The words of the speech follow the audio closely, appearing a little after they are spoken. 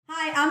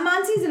I'm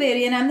Mansi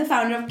Zaveri and I'm the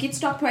founder of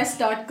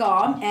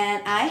KidsTalkQuest.com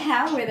and I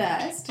have with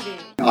us today.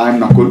 I'm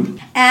Nakul.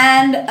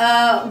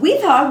 And we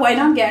thought why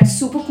not get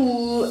super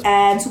cool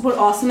and super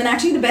awesome and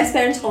actually the best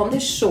parents on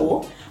this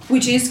show,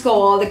 which is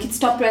called the Kids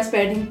Talk Quest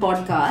Parenting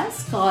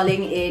Podcast,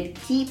 calling it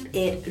Keep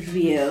It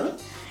Real.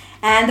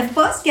 And the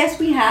first guest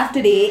we have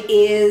today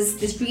is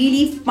this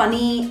really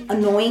funny,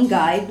 annoying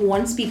guy who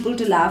wants people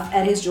to laugh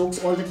at his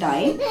jokes all the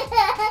time.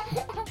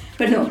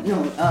 But no,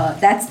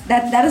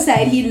 that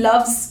aside, he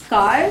loves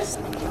cars,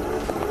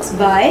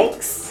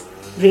 bikes,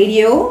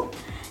 radio,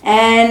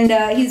 and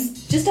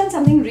he's just done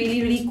something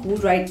really, really cool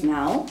right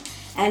now.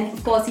 And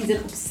of course, he's an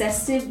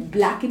obsessive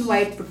black and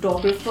white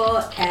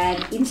photographer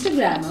and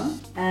Instagrammer.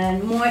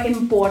 And more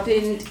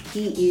important,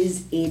 he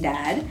is a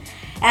dad.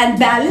 And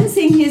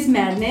balancing his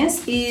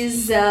madness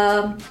is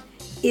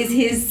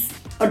his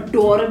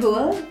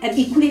adorable and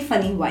equally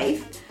funny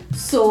wife.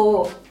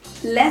 So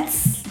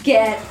let's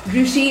get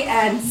Rishi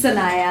and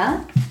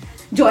Sanaya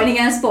joining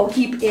us for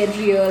Keep It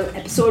Real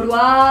episode 1.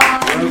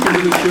 Welcome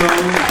to the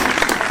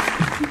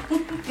show.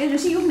 Hey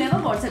Rishi, you've never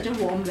got such a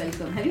warm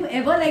welcome. Have you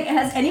ever,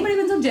 has anybody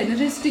been so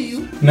generous to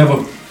you?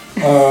 Never.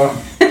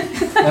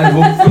 And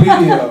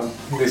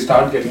hopefully they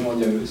start getting more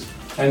generous.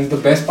 And the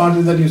best part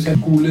is that you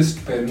said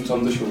coolest parents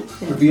on the show.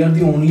 But we are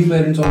the only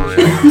parents on the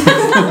show.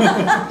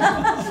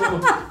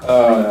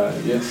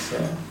 So, yes,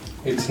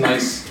 it's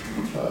nice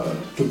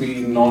to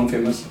be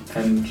non-famous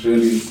and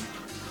really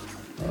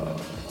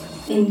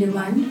In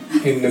demand.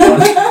 in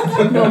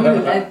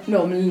demand.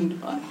 Normal in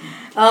demand.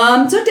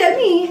 So tell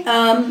me,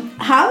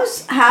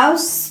 how's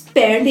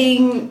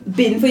parenting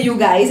been for you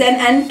guys?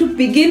 And to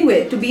begin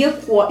with, to be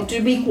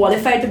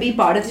qualified to be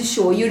part of the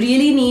show, you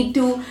really need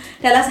to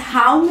tell us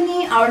how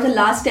many out of the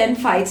last 10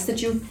 fights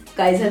that you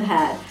guys have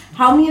had,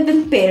 how many have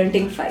been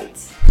parenting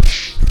fights?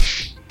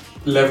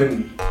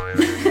 11.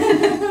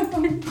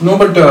 No,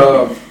 but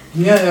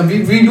we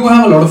do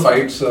have a lot of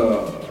fights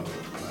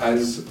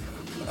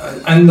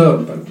and the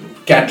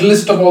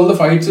catalyst of all the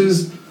fights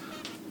is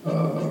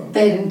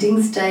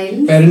Parenting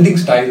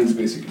styles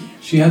basically.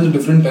 She has a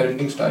different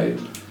parenting style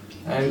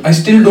and I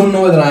still don't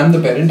know whether I am the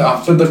parent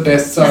after the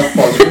tests are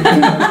positive.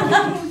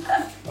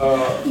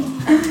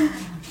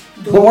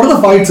 But what are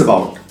the fights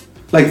about?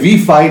 Like we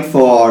fight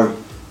for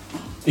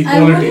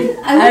Equality.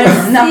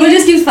 Nakul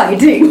just keeps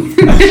fighting.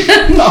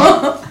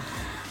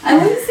 I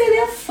wouldn't say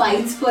they're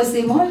fights per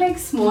se, more like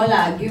small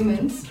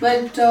arguments.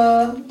 But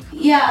I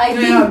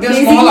think there are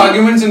small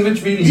arguments in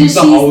which we leave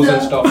the house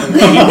and stuff and we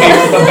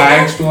take the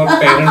bags to our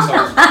parents'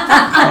 house.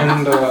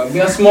 And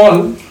they are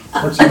small,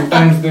 but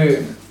sometimes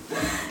they...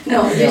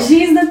 No,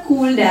 Rishi is the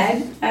cool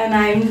dad and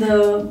I'm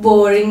the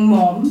boring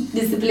mom,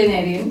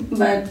 disciplinarian.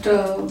 But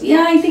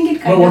I think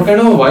it kind But what kind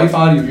of a wife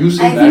are you? You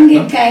say I that, think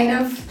no? it kind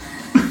of...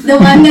 The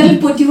one that will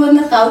put you on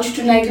the couch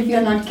tonight if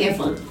you're not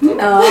careful.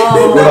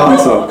 Oh. good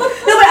answer. No,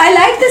 but I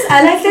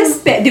like this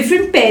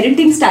different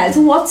parenting styles.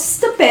 So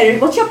what's your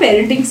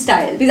parenting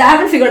style? Because I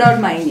haven't figured out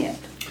mine yet.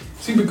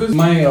 See, because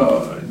my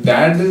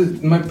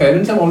my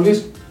parents have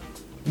always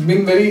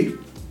been very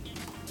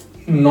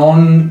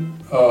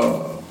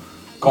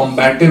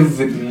combative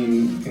with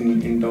me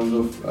in terms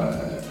of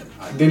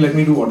they let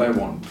me do what I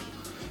want.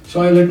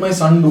 So I let my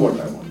son do what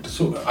I want.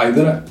 So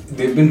either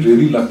they've been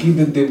really lucky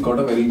that they've got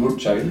a very good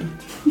child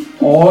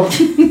or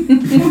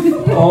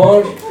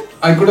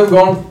I could have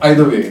gone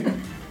either way.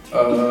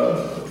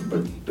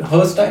 But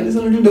her style is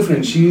a little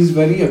different. She is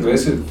very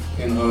aggressive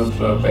in her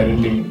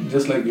parenting,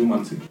 just like you,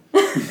 Mansi.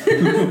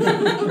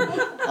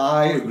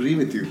 I agree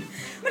with you.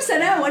 But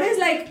Sanaya, what is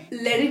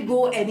let it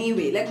go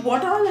anyway?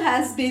 What all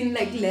has been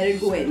let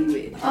it go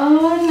anyway?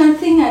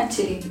 Nothing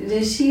actually.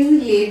 Rishi is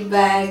laid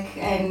back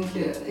and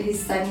his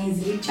son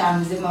easily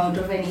charms him out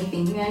of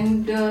anything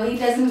and he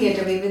doesn't get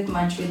away with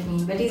much with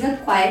me. But he's a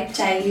quiet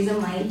child, he's a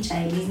mild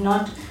child. He's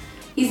not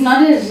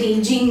a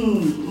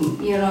raging,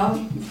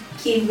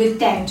 kid with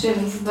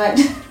tantrums. But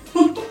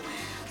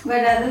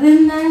other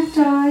than that,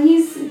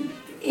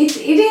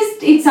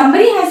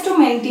 somebody has to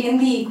maintain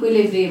the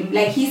equilibrium.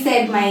 Like he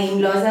said, my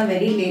in-laws are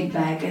very laid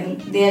back and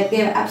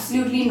they're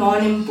absolutely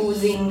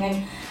non-imposing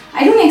and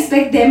I don't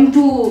expect them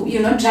to,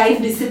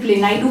 drive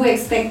discipline. I do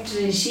expect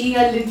Rishi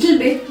a little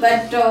bit,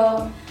 but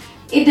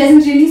it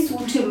doesn't really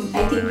suit him.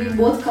 I think we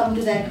both come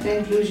to that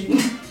conclusion.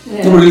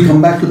 Yeah. So we'll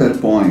come back to that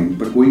point,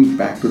 but going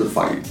back to the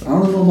fights, I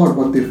don't know about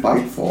what they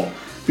fight for.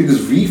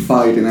 Because we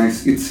fight and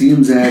it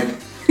seems that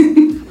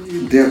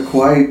they're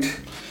quite...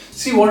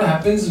 See what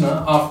happens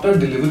now after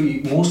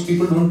delivery, most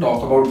people don't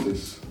talk about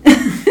this.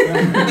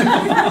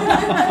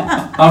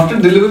 After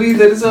delivery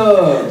there is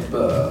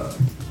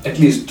at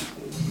least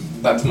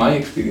that's my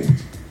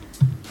experience,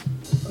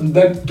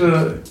 that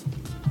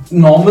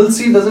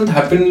normalcy doesn't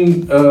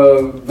happen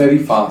very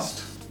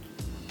fast.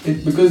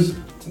 Because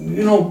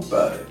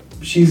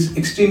she's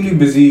extremely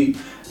busy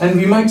and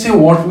we might say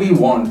what we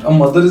want. A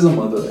mother is a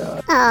mother.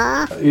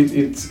 Yeah.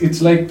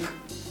 It's like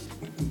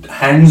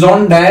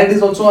hands-on dad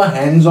is also a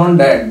hands-on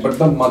dad, but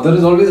the mother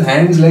is always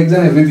hands, legs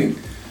and everything.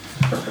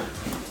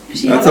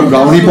 That's a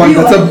brownie point.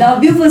 I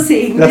love you for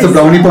saying That's this. a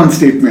brownie point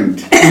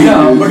statement.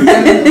 Yeah, but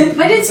then,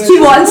 But it's She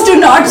wants to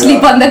not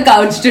sleep on the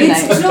couch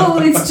tonight.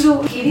 It's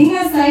true. Kidding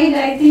aside,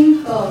 I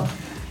think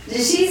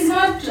Rishi's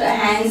not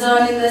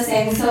hands-on in the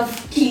sense of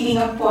cleaning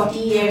up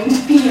potty and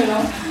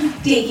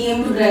taking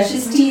him to brush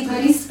his teeth,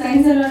 but he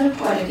spends a lot of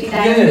quality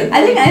time Yeah. with.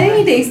 I think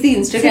he takes the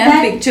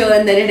Instagram picture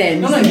and then it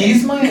ends. no,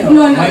 he's my No,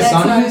 my that's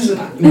son not is true.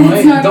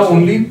 That's not the true.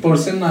 only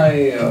person I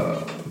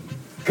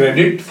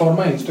credit for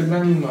my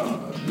Instagram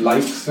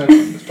likes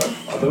and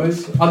stuff.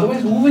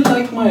 Otherwise, who will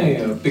like my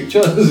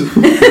pictures?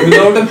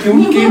 Without a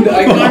cute kid,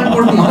 I can't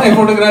put my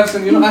photographs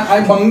in.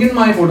 I bung in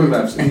my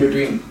photographs in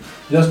between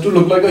just to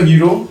look like a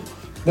hero.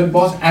 That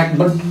was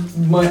but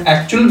my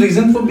actual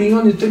reason for being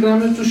on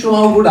Instagram is to show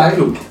how good I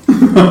look.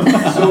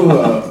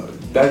 So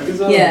that is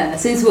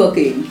So it's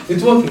working.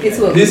 It's working. It's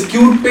working. This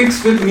cute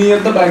pics with me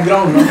at the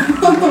background.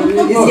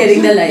 No? He's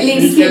getting the likes.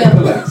 Lady He's getting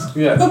killer. the likes.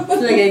 Yeah.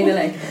 He's getting the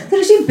likes. So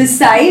Rishi,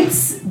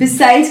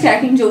 besides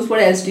cracking jokes, what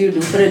else do you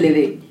do for a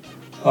living?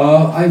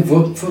 I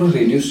work for a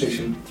radio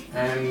station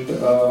and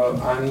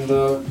I'm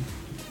the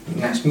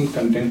national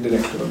content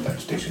director of that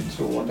station.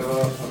 So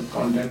whatever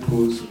content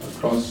goes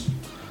across,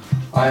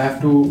 I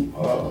have to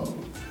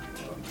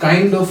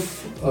kind of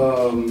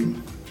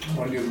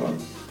what do you call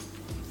it?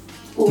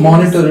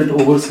 Monitor it,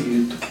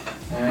 oversee it,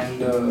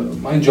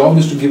 and my job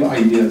is to give new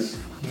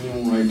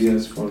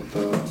ideas for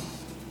the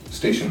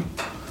station,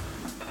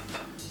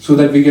 so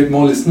that we get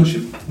more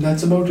listenership.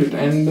 That's about it,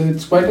 and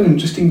it's quite an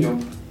interesting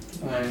job,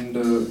 and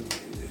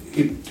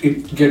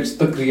it gets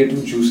the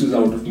creative juices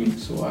out of me.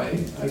 So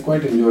I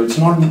quite enjoy it.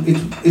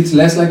 It's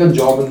less like a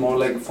job and more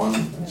like fun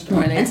and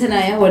stuff. And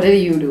Sanaya, what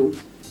did you do?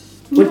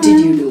 What did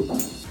you do?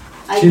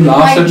 She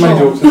laughs at my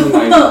jokes in the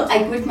night.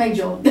 I quit my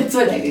job. That's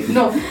what I did.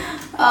 No.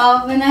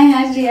 When I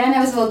had Rian, I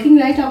was working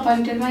right up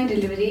until my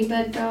delivery,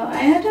 but I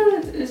had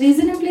a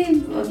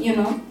reasonably,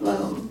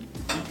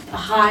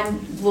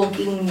 hard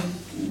working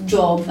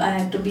job. I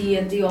had to be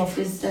at the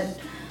office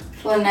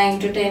for 9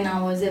 to 10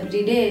 hours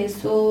every day.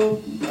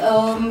 So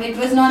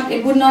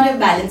it would not have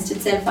balanced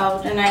itself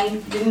out, and I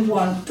didn't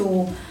want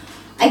to.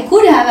 I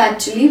could have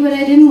actually, but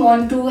I didn't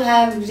want to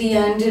have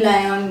Rian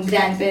rely on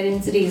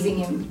grandparents raising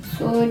him.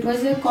 So it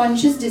was a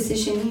conscious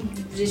decision.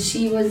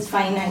 Rishi was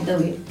fine either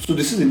way. So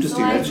this is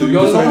interesting, So I right? So you you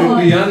all know decided- who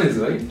Rian is,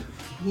 right?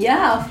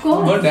 Yeah, of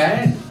course. Her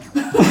dad.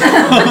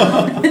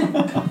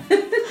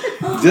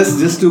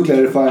 Just to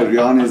clarify,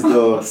 Rian is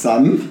the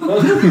son.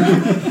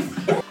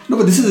 No,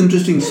 but this is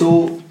interesting.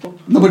 So,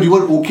 no, but you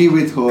were okay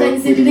with her quitting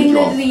Considering the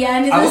that job.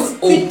 Rian is I a was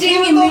okay spitting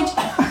with image.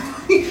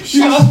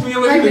 She asked me a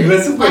very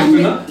aggressive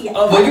question.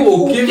 Huh? Were you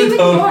okay with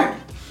her? what?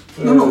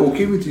 No,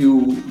 okay with you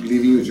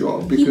leaving your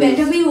job He because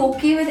better be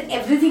okay with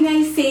everything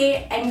I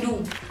say and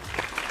do.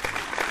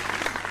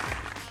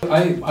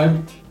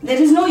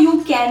 There is no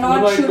you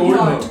cannot, should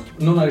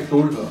not. I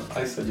told her.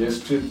 I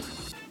suggested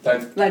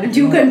that. Why don't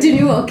you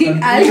continue working?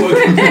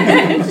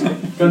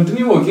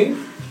 Continue working.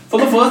 For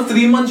the first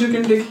 3 months, you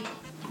can take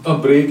a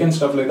break and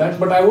stuff like that.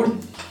 But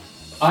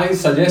I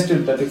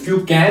suggested that if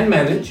you can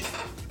manage,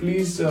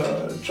 please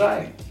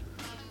try.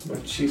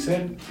 But she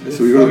said.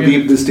 so you're gonna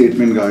beep this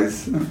statement,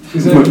 guys. She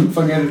said,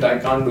 forget it, I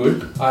can't do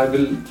it.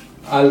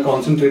 I'll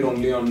concentrate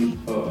only on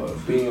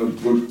being a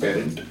good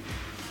parent.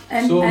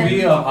 So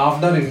we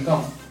halved our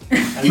income.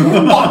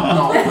 And what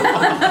now? You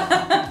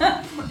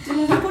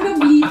have to put a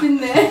bleep in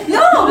there.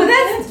 No, but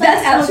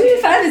that's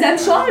absolutely fine. Because I'm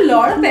sure a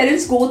lot of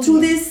parents go through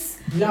this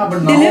Yeah,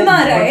 but now, dilemma,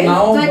 right? But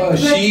now But-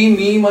 she,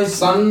 me, my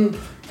son,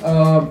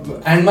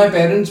 and my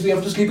parents, we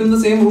have to sleep in the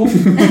same room.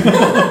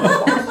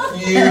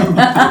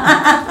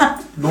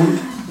 Don't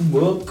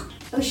work.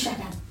 Oh shut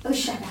up. Oh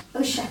shut up.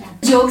 Oh shut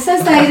up. Jokes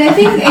aside,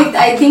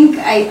 I think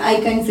I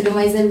consider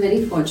myself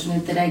very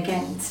fortunate that I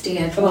can stay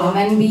at home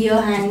and be a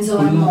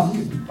hands-on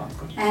mom.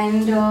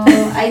 And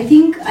I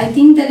think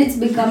that it's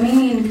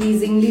becoming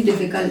increasingly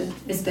difficult,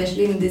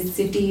 especially in this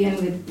city and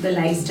with the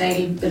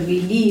lifestyle that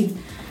we live.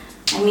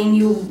 I mean,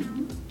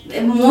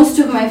 most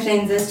of my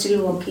friends are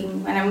still working,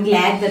 and I'm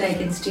glad that I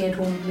can stay at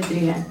home with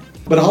Rian.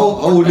 But how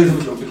old is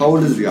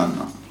Rian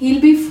now?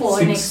 He'll be 4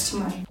 6. next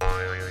month.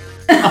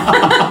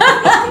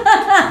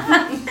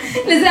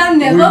 Listen, I've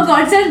never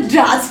got such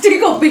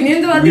drastic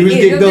opinions about We the will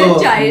age take of the their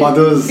child.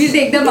 mothers. We'll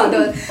take the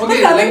mothers. But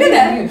Okay, coming to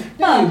that,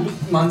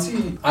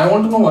 Mansi, I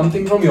want to know one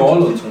thing from you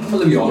all also.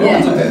 मतलब you all Yeah.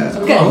 also Yeah. parents.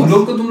 हम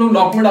लोग को तुम लोग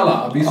lock में डाला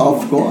अभी से.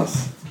 Of course.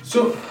 So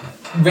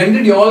when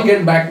did you all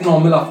get back to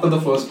normal after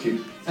the first kid?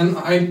 And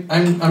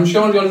I'm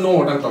sure you all know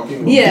what I'm talking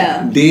about. yeah.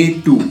 Day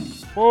 2.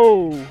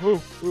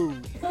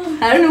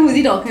 I don't know who's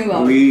he talking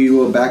about. We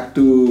were back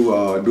to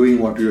doing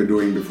what we were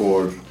doing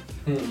before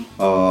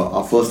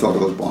our first daughter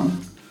was born.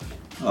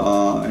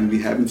 And we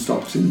haven't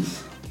stopped since.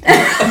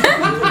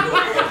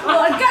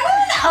 What kind of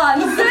an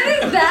answer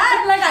is that?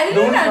 Like, I didn't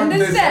Don't even fuck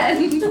this understand.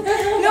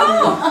 No,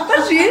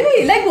 but really,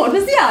 like, what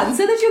was the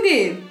answer that you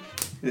gave?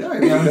 Yeah,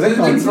 The answer correct is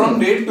like answer. from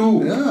day 2.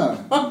 Yeah,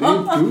 day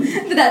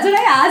 2. But that's what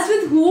I asked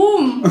with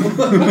whom.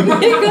 Because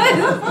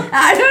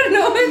I don't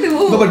know with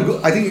whom. No, but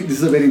I think this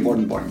is a very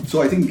important point. So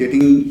I think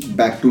getting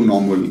back to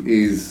normal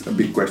is a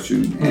big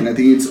question, and I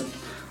think it's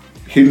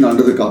hidden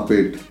under the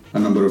carpet a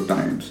number of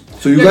times.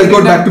 So you guys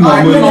got back to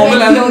normal.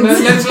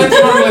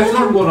 Let's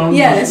not go around.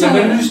 Yeah, let's not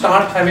when go did you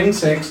start having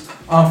sex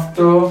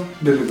after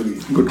delivery?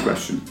 Good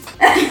question.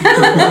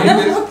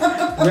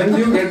 When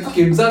you get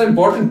kids are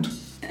important.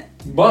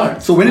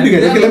 But So when did you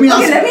get? Okay, let me ask.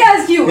 Okay, let me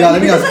ask you. Yeah,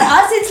 let me because ask for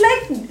us, it's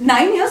like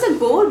 9 years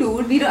ago,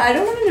 dude. I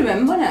don't even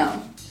remember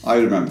now. I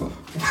remember.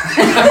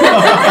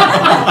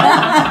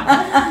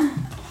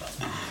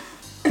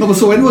 No, but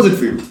so when was it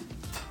for you?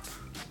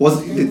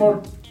 Was it?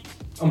 about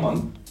a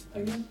month, I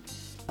guess.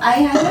 I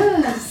had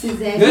a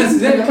cesarean.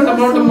 Yes, yeah, but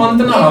about a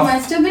month and a half. It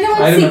must have been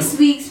about I 6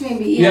 weeks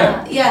maybe.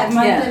 Yeah, a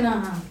month Yeah. and a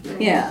half.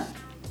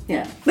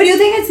 Yeah. But you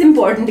think it's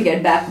important to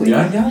get back with?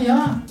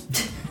 Yeah.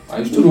 I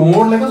used to roam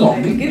out like a I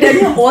zombie. can tell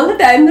you all the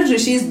time that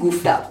Rishi is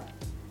goofed up.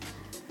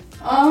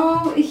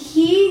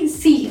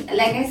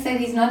 Like I said,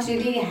 he's not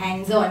really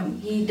hands-on.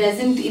 He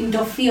doesn't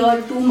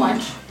interfere too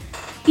much.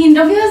 He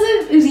interferes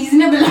a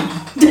reasonable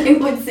amount, I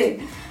would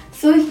say.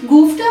 So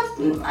goofed up,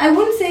 I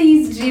wouldn't say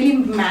he's really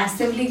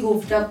massively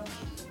goofed up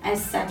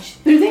as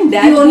such. Do you think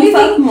that goof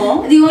up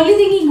more? The only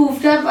thing he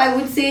goofed up, I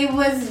would say,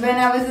 was when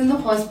I was in the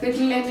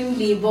hospital and in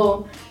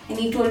labor, and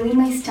he told me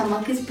my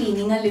stomach is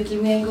paining a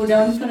little. May I go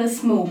down for a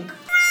smoke?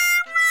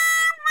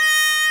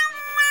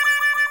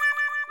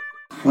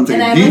 One And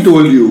second. I He was-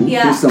 told you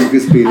yeah. his stomach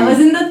is paining. I was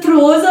in the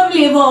throes of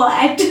labor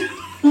at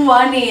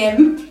 1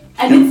 a.m.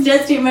 and it's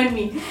just him and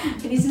me.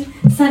 And he said,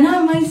 Sana,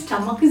 my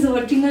stomach is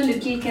hurting a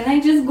little. Can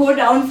I just go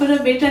down for a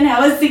bit and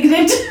have a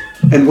cigarette?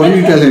 And what did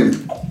you tell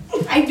him?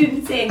 I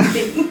didn't say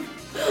anything.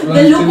 Well,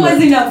 The look still was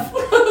like- enough.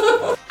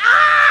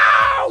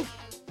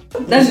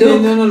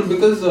 No,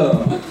 because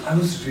I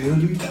was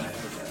really tired.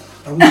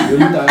 And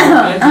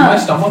my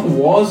stomach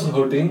was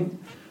hurting.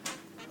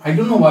 I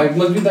don't know why. It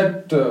must be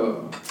that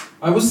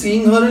I was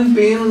seeing her in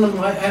pain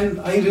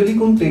and I really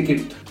couldn't take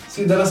it.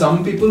 See, there are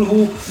some people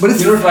who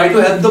try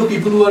to help the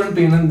people who are in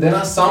pain, and there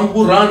are some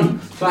who run.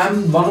 So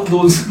I'm one of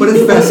those. But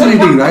it's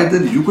fascinating, right?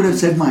 That you could have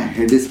said my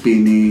head is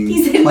paining,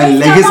 He said, my "My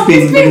leg is stomach is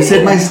paining, but you said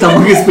paining." my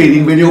stomach is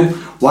paining when your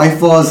wife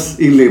was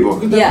in labor.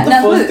 That's Yeah, the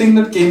that first was- thing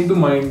that came to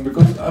mind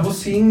because I was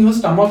seeing her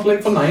stomach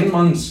like for 9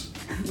 months.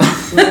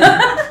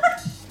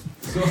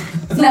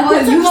 Now,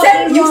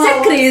 you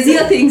said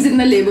crazier things in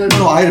the labor room.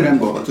 No, I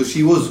remember. So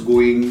she was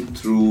going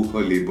through her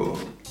labor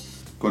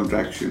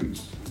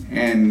contractions,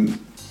 and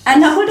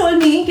And Nakul told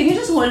me, can you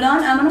just hold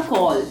on? I'm on a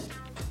call.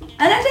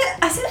 And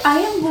I said, I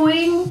am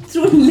going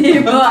through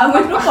labor. I'm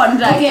going through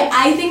contract. Okay,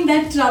 I think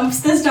that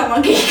trumps the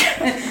stomach ache.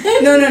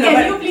 No. Can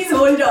but- you please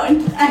hold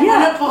on? I'm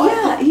on a call.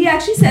 Yeah, he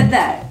actually said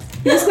that.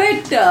 It was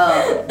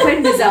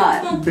quite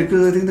bizarre.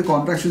 because I think the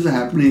contractions are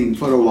happening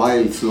for a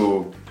while,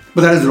 so.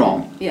 But that is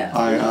wrong. Yeah.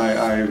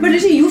 I But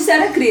Rishi, you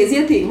said a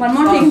crazier thing. One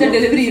more thing, the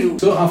delivery room.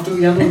 So after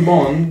Yan was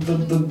born,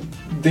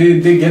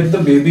 they get the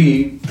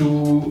baby to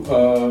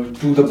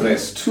the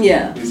breast.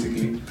 Yeah.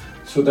 Basically,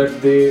 so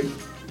that they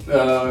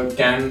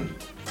can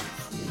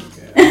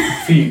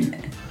feed,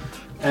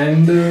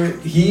 and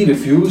he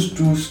refused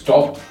to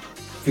stop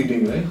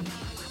feeding, right?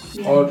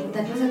 Yeah, Or-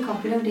 that was a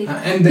couple of days.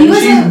 And He then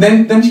was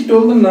a- then she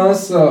told the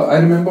nurse. I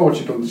remember what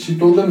she told. She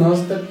told the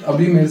nurse that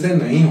अभी मेरे से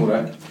नहीं हो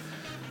रहा है.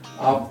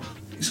 आप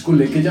इसको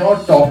लेके जाओ और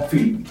top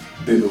feed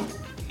दे दो.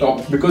 Top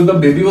because the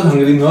baby was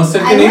hungry. Nurse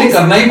said कि नहीं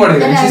करना ही पड़ेगा.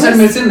 but I She said was-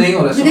 मेरे से नहीं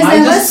हो रहा. So Because I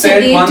was just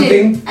said one sedated.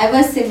 thing. I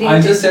was sedated.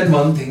 I just said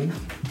one thing.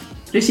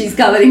 Rishi's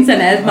covering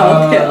Sanaya's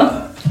mouth here.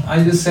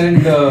 I just said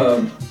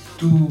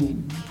to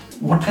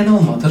what kind of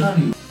a mother are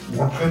you?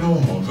 What kind of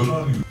mother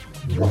are you?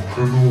 What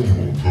kind of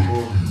mother are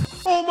you?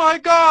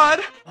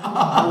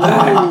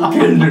 I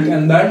killed it.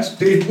 And that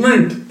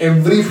statement,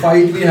 every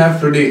fight we have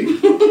today,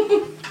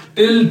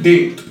 till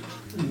date,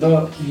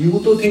 you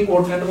to think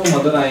what kind of a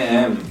mother I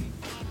am.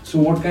 So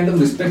what kind of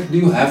respect do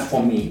you have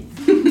for me?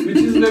 Which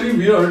is very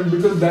weird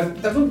because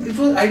it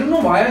was I don't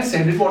know why I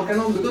said it. What kind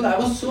of because I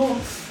was so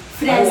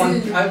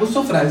Frazzled. I was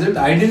so frazzled.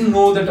 I didn't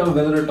know that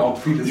whether a top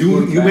feed is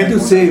good, you meant bad, to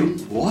what- say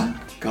what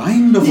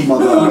kind of a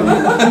mother are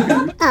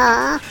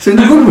you? So in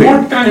a good way.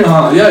 What kind?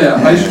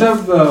 Yeah. I should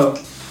have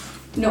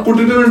No. put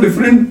it in a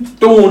different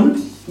tone.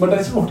 But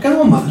I said, what kind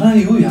of a mother are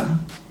you, yeah?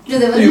 No,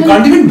 there was You no-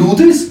 can't even do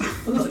this.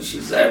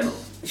 She said,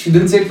 she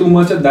didn't say too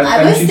much at that I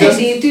time. was She just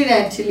sedated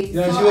actually.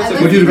 Yeah, So she was I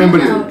sedated. But you remember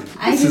even it. out.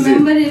 I This is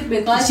remember it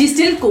because She's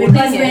still quoting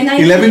because it. when I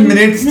 11 came-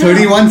 minutes, No,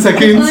 31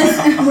 seconds.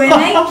 because when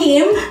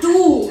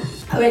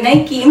I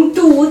came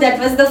to, that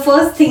was the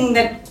first thing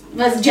that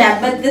was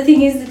jabbed. But the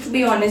thing is, to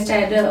be honest, I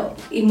had a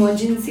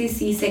emergency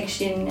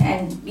C-section,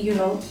 and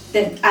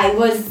that I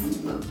was,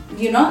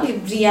 if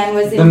Rian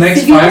was in the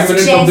next severe 5 minutes of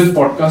stress. this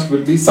podcast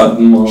will be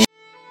Sadma.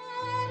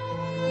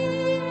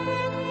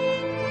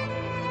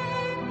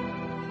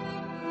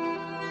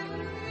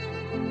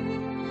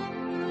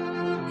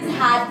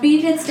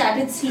 Heartbeat had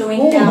started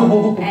slowing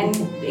down, and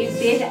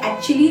they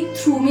actually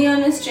threw me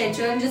on a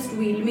stretcher and just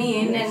wheeled me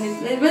in,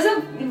 and it was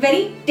a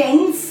very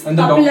tense And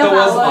the couple doctor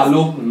of was hours.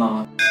 Alok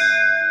Nath.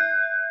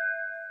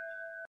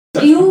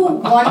 Do you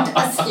want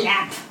a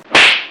slap?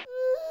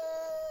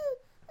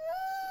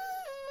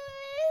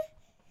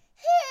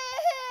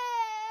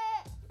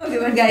 Okay,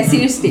 but guys,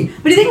 seriously.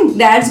 But do you think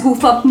dads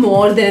goof up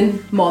more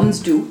than moms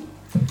do?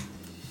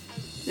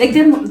 Like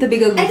they're the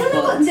bigger goof I don't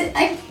know.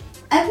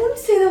 I wouldn't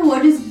say the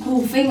word is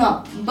goofing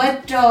up,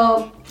 but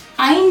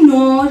I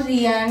know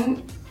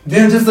Rian.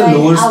 They're just the inside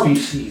lower out.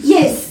 species.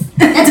 Yes,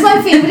 that's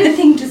my favorite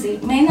thing to say.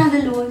 Men are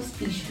the lower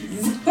species.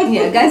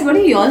 Yeah, guys, what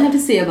do you all have to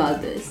say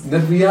about this?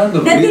 That we are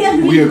the That they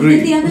agree. We agree.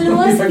 That they are the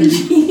lower We agree.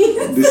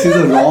 species. This is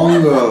a wrong.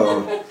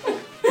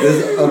 There's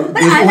I only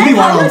like one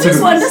how you answer just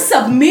to want to this.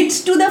 submit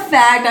to the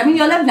fact. I mean,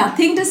 you all have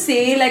nothing to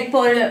say like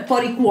for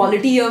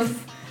equality of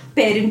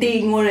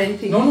parenting or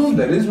anything. No,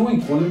 there is no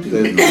equality.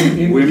 There's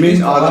no- In Women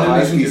least are the our high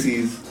relationship.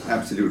 species.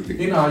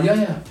 Absolutely.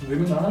 Yeah,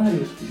 women are high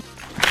species.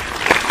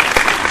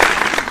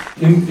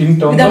 In terms With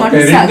the of amount of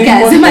parenting,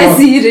 sarcasm for I sure.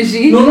 see,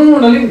 Rishi. No,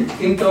 darling.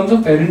 In terms of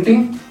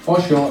parenting, for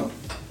sure.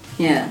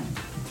 Yeah.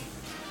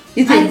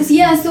 You think?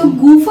 Yeah, so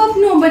goof up,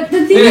 no, but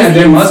the thing Yeah, is,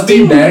 there must be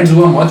instinct. dads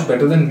who are much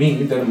better than me.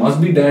 There must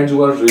be dads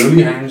who are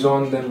really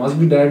hands-on. There must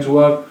be dads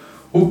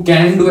who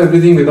can do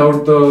everything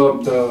without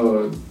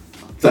the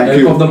Thank help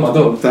you. of the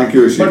mother. Thank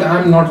you, Rishi. But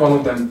I'm not one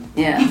of them.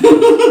 Yeah.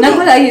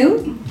 Nakul, are you?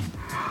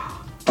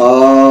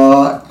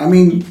 I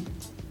mean,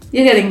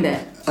 You're getting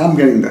there. I'm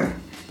getting there.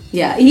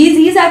 Yeah,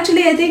 he's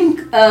actually, I think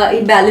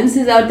it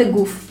balances out the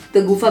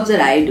goof ups that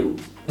I do.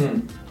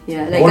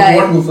 Yeah, like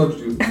What goofs ups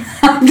do you?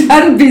 I've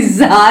done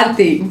bizarre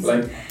things.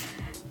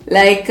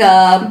 Like,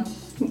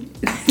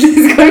 This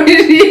is going to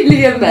be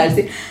really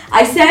embarrassing.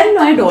 I sent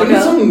my tell me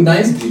daughter. some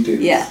nice details.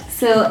 Yeah,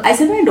 so I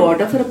sent my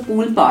daughter for a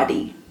pool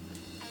party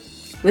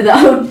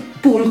without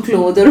pool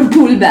clothes or a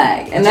pool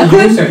bag. And So you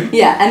Nakul, sent?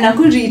 yeah, and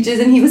Nakul reaches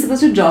and he was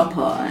supposed to drop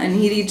her. And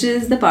he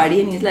reaches the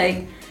party and he's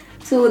like,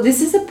 so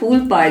this is a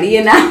pool party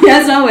and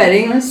Anya's now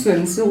wearing a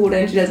swimsuit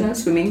and she doesn't have a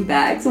swimming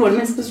bag. So what am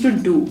I supposed to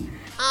do?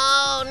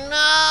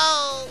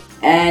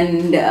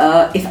 And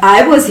if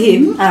I was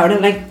him, I would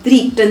have like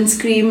freaked and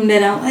screamed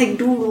and I'm like,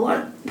 dude,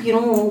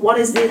 what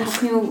is this? How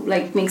can you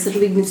like make such a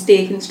big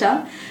mistake and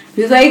stuff?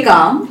 He was very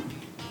calm.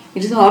 He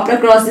just hopped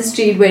across the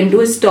street, went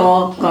to a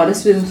store, got a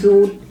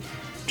swimsuit,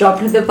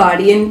 dropped at the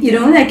party, and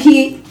I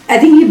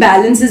think he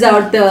balances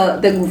out the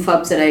goof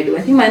ups that I do.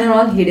 I think mine are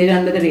all hidden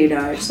under the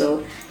radar.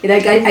 So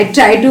I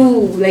try to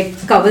like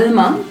cover them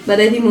up, but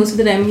I think most of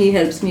the time he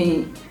helps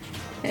me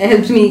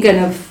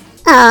kind of.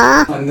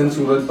 And then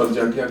Suraj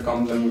Parjatia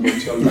comes and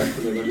gets you all back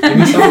together. Give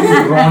me some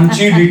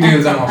raunchy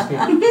details, I'm asking.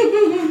 I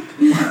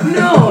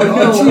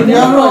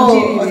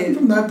think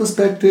from that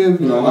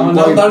perspective, I'm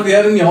Now quite, that we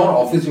are in your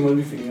office, you must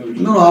be feeling a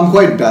little. no, I'm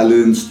quite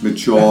balanced,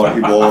 mature,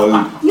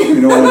 evolved.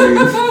 You know what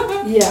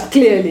I mean? Yeah,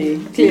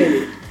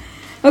 clearly.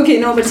 Okay,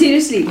 no, but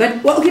seriously, tell me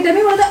what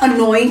are the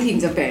annoying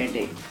things of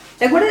parenting?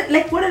 What are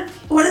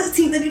the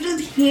things that you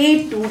just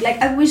hate, dude? Like,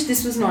 I wish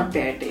this was not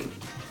parenting.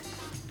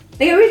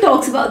 Like, everybody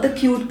talks about the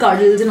cute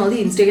cuddles and all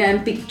the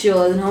Instagram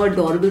pictures and how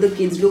adorable the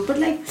kids look, but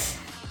like,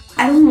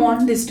 I don't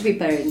want this to be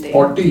parenting.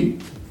 40.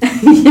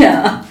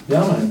 Yeah.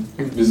 Yeah, man.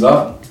 It's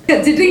bizarre.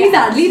 Considering he's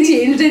hardly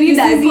changed any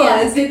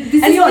diapers,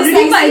 This and he is already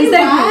precisely finds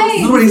that why.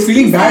 cute. No, but he's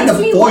feeling bad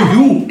Precisely for why.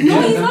 you.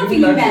 No, he's I'm not feeling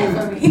feeling bad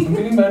bad for for you. me. I'm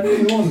feeling bad for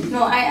you only.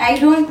 No, I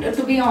don't,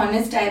 to be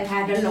honest, I've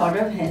had a lot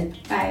of help.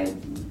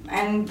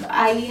 And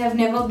I have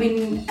never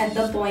been at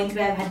the point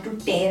where I've had to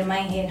tear my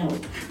hair out.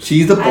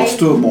 She's the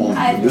poster mom.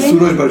 I've This been-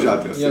 Suraj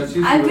Parjatia. Yeah,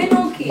 she's I've been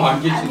okay. I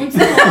Bhagyachi. would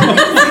say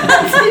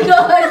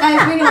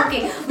I've been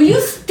okay. Will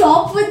you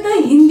stop with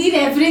the Hindi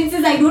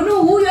references? I don't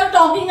know who you're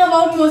talking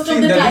about most See,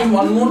 of the there is time.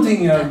 one more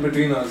thing here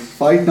between us.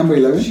 Fight number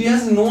 11. She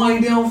has no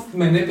idea of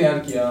मैंने प्यार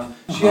किया.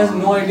 She has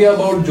no idea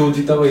about जो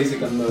जीता वही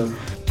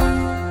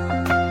Sikandar.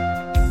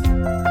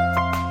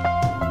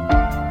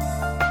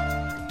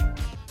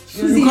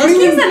 Seriously,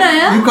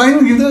 Sanaya? You can't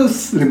even give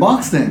the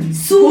remarks then.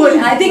 Soon.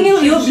 I think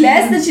you're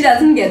blessed that she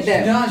doesn't get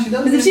there. Yeah, she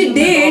doesn't Because if she get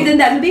there at did, all. then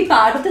that will be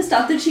part of the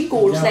stuff that she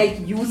quotes. Yeah.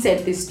 Like, you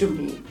said this to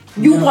me.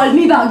 You called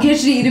me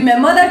Bhagyashri.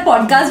 Remember that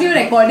podcast we were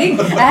recording?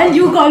 And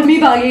you called me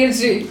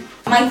Bhagyashri.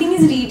 My thing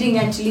is reading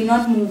actually,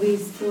 not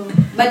movies. So.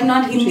 But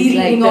not Hindi She's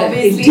reading, like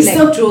obviously.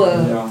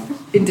 So.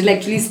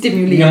 Intellectually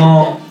stimulated.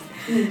 Yeah.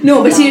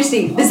 No, but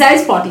seriously,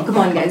 besides potty, come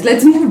on guys,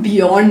 let's move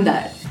beyond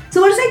that.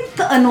 So what is like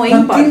the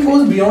annoying part? Nothing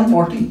goes beyond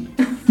 40.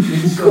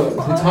 It's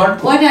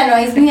hard. What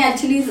annoys me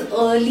actually is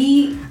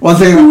early One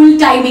second. school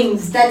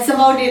timings. That's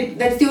about it.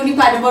 That's the only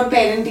part about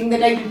parenting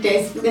that I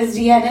detest because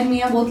Rihanna and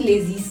me are both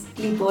lazy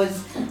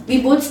sleepers.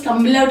 We both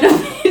stumble out of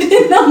bed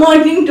in the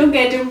morning to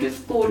get him to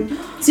school.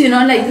 So you're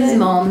not like these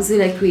moms who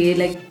like create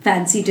like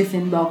fancy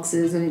tiffin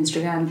boxes or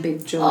Instagram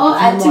pictures. Oh, in the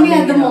actually, morning,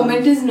 at the you know.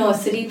 moment, his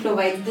nursery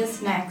provides the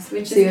snacks,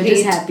 which So is you're great.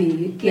 just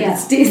happy that Yeah. it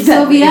stays So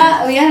that we way.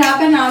 are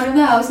up and out of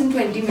the house in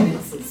 20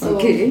 minutes. So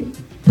Okay.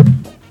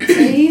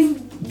 So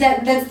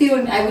that's the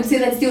only, I would say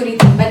that's the only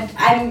thing. But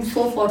I'm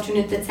so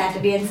fortunate that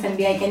Saturday and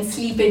Sunday I can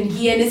sleep in.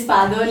 He and his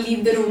father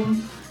leave the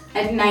room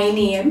at 9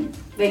 a.m.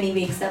 when he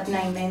wakes up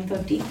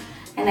 9:30,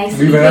 and I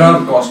sleep We wear in.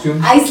 our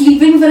costumes. I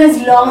sleep in for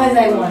as long as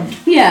I want.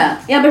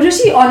 Yeah, but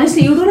Rishi,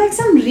 honestly, you do like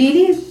some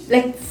really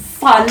like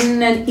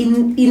fun and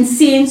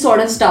insane sort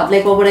of stuff,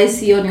 like what I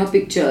see on your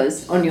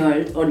pictures on your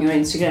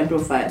Instagram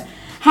profile.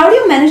 How do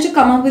you manage to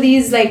come up with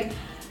these like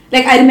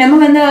Like I remember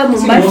when the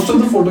See, Mumbai. most of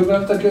the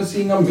photographs that you're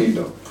seeing are made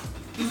up.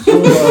 So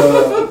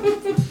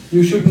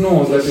you should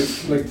know that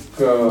it's like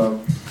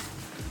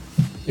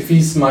if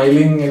he's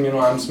smiling and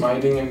I'm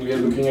smiling and we are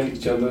looking at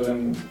each other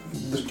and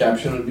the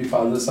caption will be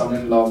father, son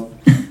in love.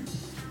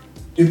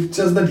 It's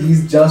just that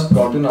he's just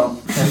gotten up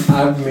and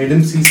I've made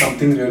him see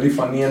something really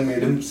funny and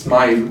made him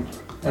smile,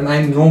 and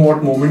I know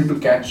what moment to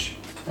catch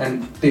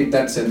and take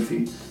that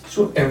selfie.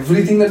 So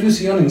everything that you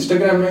see on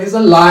Instagram is a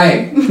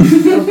lie.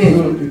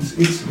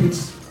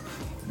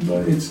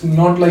 It's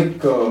not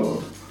like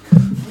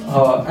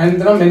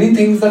and there are many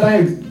things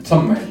that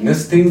some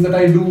madness things that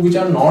I do which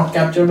are not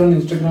captured on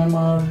Instagram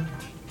are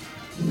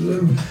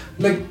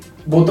like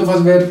both of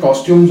us wear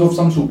costumes of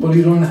some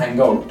superhero and hang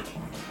out.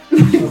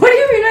 What do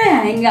you mean by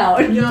hang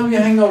out? Yeah, we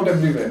hang out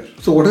everywhere.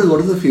 So what is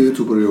the favorite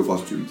superhero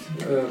costume?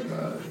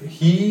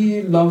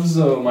 He loves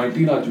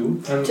Mighty Raju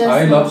and Just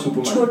I love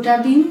Superman.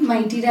 Chota Bheem,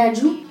 Mighty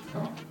Raju.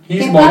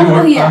 He's Peppa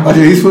Bollywood. Pig, yeah.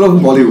 Okay, he's full of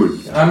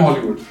Bollywood. I'm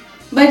Hollywood.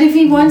 But if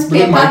he wants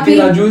Because Peppa Mighty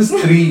Pig, Raju is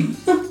 3.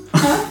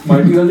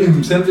 Mighty Raju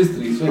himself is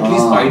 3. So at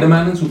least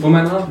Spider-Man and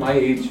Superman are my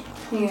age.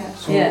 yeah.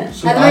 So, Yeah.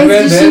 so I Otherwise,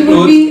 wear Rishi their would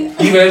clothes. be-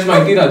 He wears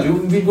Mighty Raju.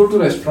 We go to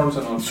restaurants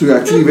and all. So you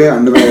actually wear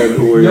underwear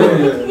over your...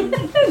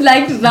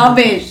 Like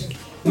rubbish.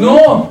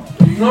 No,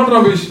 not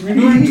rubbish. We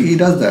do it. He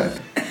does that.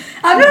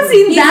 I've not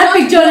seen He's that not-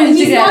 picture on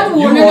he's not Instagram. You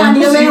worn an want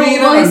to see underwear me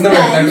in over an his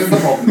underwear. That pants. is the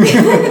problem.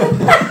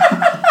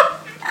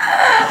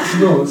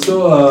 No,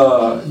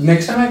 so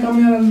next time I come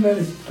here, I'll wear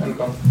it and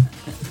come.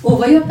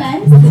 Over your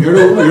pants? You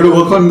have to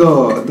work on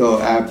the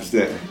abs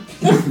there.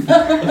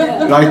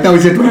 Right now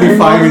it's at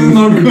 25. This is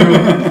not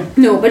video.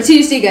 No, but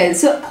seriously, guys.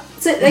 So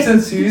like.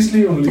 Listen,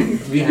 seriously only,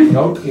 we hang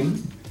out in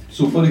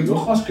superhero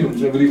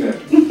costumes everywhere.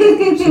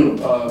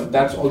 So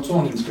that's also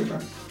on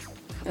Instagram.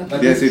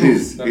 That Yes, it true.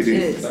 is. That's It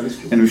is. That is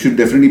true. And we should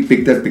definitely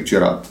pick that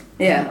picture up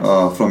Yeah.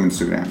 from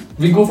Instagram.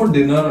 We go for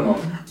dinner and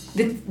all.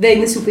 With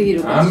wearing the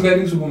superhero. I'm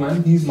wearing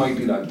Superman, he's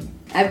Mighty Raju.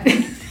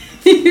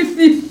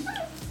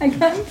 I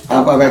can't.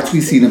 I've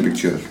actually seen a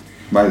picture,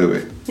 by the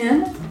way.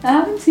 Yeah, I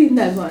haven't seen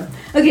that one.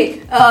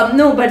 Okay,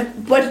 no,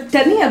 but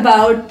tell me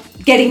about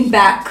getting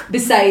back.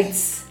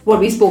 Besides what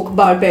we spoke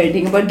about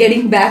parenting, about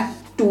getting back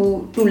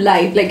to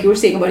life, like you were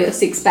saying about your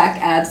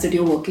 6-pack abs that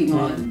you're working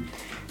on.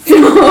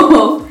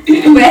 So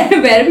where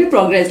have you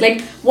progressed?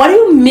 Like, what do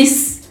you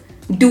miss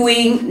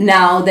doing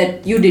now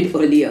that you did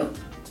earlier?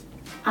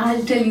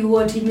 I'll tell you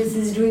what he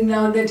misses doing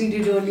now that he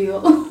did earlier.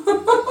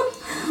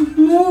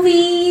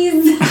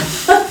 Movies.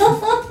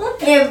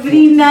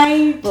 Every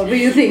night. What were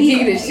you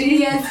thinking,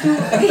 Rishi?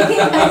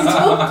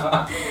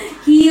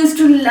 He used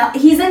to love.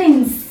 He's an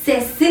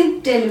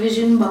incessant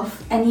television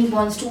buff, and he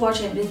wants to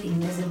watch everything.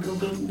 There's a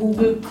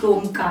Google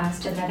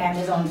Chromecast, and that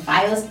Amazon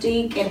Fire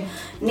Stick, and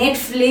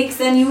Netflix,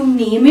 and you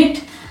name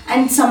it.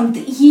 And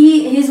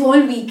his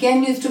whole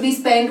weekend used to be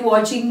spent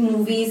watching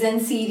movies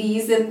and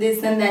series and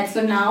this and that.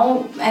 So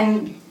now,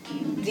 and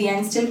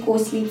Rian still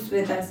co-sleeps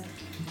with us.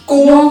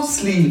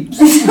 Co-sleeps.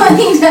 So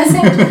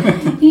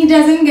he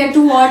doesn't get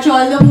to watch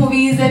all the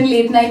movies and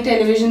late night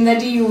television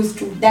that he used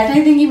to. That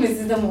I think he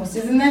misses the most.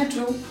 Isn't that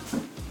true?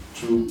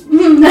 True.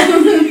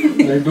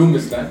 I do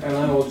miss that, and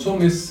I also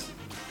miss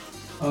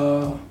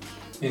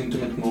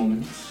intimate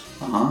moments.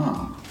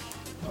 Ah.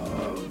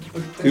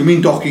 But You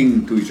mean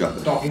talking to each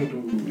other? talking to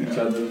each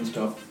other and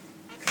stuff.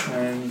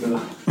 And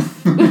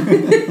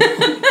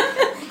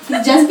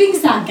He's just being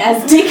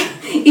sarcastic.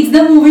 It's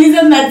the movies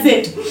and that's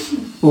it.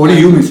 What do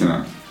you miss,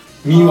 Sanaya?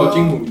 me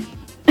watching movies.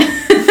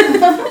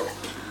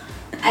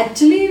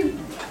 Actually,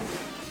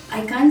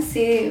 I can't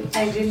say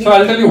I really. So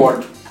I'll tell you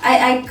what.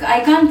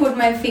 I can't put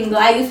my finger.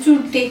 I used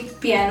to take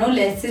piano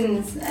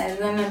lessons as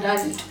an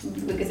adult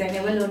because I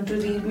never learned to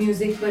read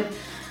music, but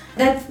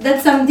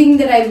that's something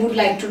that I would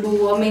like to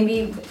do, or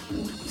maybe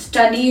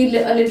study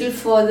a little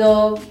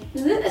further.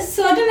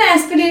 Certain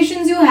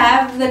aspirations you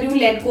have that you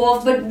let go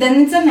of, but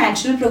then it's a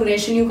natural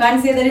progression. You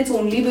can't say that it's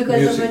only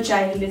because of a Music.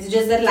 child. It's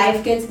just that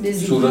life gets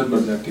busy. सूरज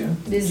बढ़ जाती है.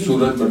 Busy.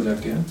 सूरज बढ़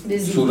जाती है.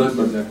 Busy. सूरज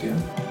बढ़ जाती है.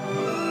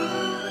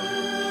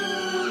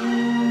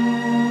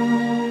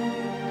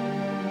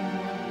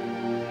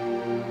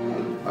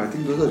 I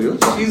think those are real.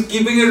 She's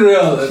keeping it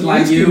real.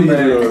 Like you,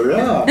 man.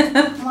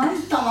 Yeah.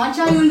 One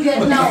tamacha you'll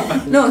get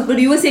now. No, but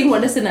you were saying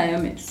what does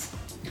Sanaya miss?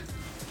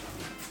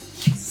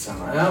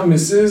 Sanaya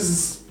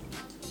misses.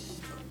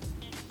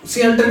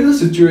 See, I'll tell you the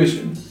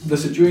situation. The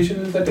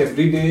situation is that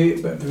every day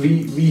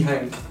we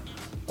hang,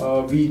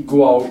 we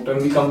go out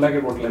and we come back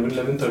at what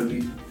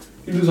 11:30.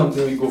 We do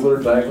something. We go for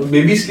a drive.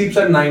 Baby sleeps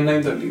at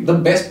 9:30. The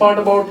best part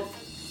about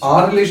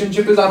our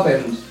relationship is our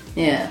parents.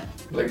 Yeah.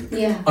 Like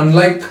Yeah.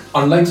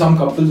 unlike some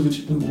couples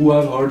who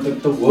have heard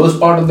that the worst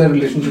part of their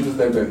relationship is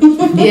their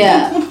parents.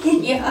 Yeah.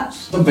 Yeah.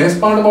 The best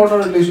part about our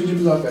relationship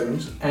is our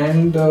parents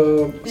and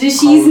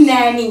Rishi's ours-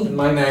 nanny.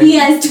 My nanny. He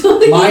has to.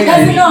 He My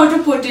doesn't nanny. know how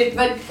to put it,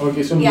 but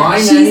Okay, so yeah, my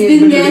she's nanny has been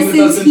been there living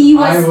with us since he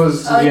since I was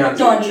was a Rihan's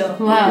age. toddler.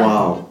 Wow.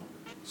 Wow.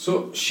 So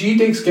she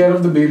takes care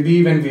of the baby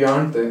when we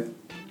aren't there.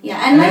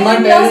 Yeah, and my And my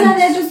in-laws are parents-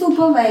 there to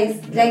supervise.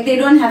 Like they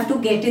don't have to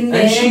get in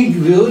there. And she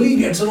really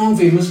gets along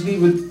famously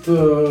with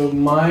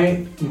my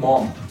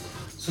mom.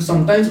 So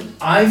sometimes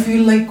I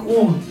feel like,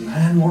 oh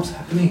man, what's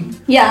happening?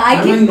 Yeah,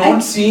 Am I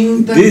not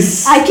seeing the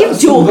This- I keep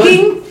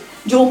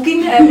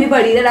joking to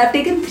everybody that I've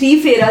taken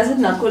 3 fairas with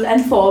Nakul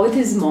and 4 with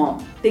his mom.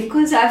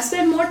 Because I've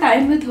spent more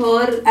time with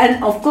her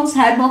and of course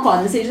had more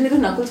conversations because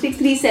Nakul speaks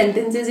 3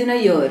 sentences in a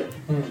year.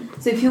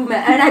 So if you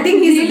and I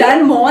think he's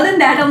done more than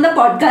that on the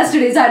podcast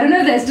today. So I don't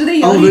know the rest of the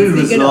year I'm a very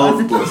he'll speak it all.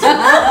 reserved person.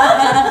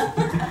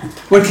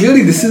 But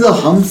clearly, this is a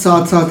hum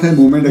saath saath hai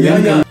moment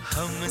again. Yeah.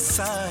 हम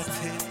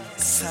साथ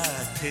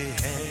साथ हैं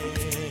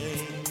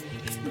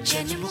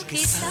जन्मों के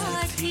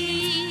साथी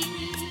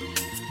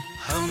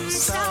हम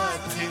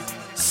साथ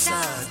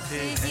साथ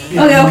हैं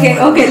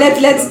Okay.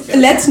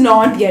 Let's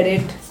not get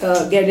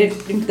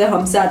it into the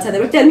hum saath saath.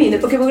 But tell me,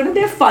 okay, we're gonna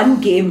play a fun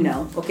game now.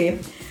 Okay,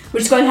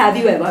 which is called Have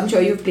You Ever? I'm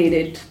sure you've played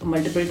it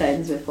multiple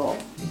times before.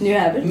 You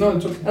haven't? No,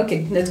 it's okay. Okay,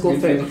 let's go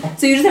for it. No.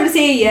 So you just have to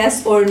say yes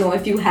or no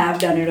if you have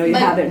done it or you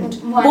But haven't.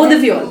 one Both at-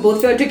 of you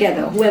are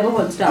together. Whoever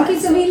wants to Okay,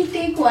 answer. so we'll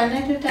take one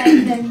at a time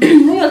then.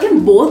 No, you all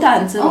can both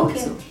answer Okay.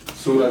 also.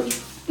 Suraj.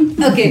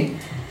 Okay.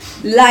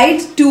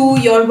 Lied to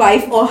your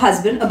wife or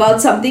husband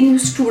about something you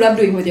screwed up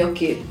doing with your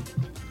kid.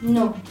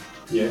 No,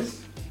 Yes.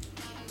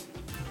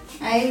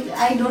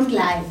 I don't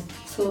lie.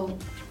 So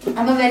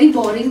I'm a very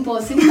boring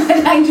person,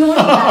 but I don't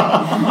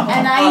lie.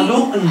 And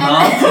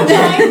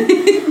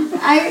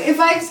I if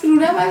I've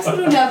screwed up, I've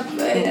screwed up.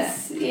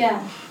 It's,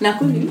 yeah.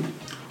 Nakul, you?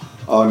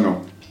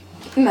 No.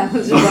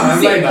 Nakul just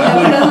I've lied.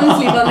 Nakul doesn't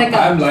sleep on the I've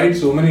couch. lied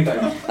so many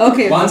times.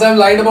 Okay. Once I've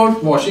lied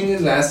about washing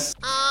his ass.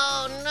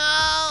 Oh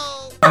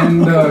no!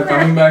 And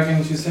coming back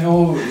and she said,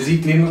 "Oh, is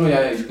he clean?" Oh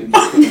yeah, he's clean.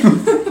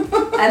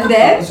 And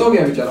then So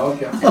gaya bichara, और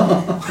क्या?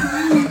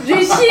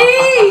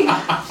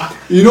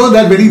 Rishi! You know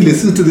that when he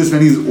listens to this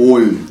when he's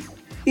old,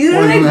 He's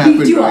what gonna is going to like happen,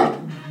 beat you right? up.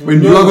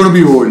 When you are going to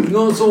be old.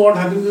 No, so what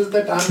happens is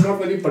that I'm not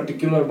very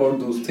particular about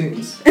those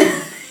things.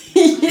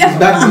 It's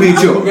back to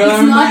nature. When It's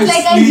I'm not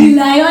like I asleep-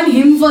 rely on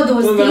him for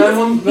those No, when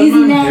I'm things. when His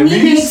I'm nanny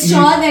heavily makes asleep-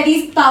 sure that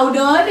he's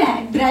powdered,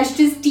 had brushed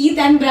his teeth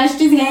and brushed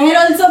his hair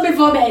also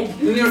before bed.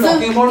 Then you're So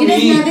talking about it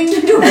has me. nothing to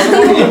do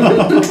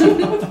with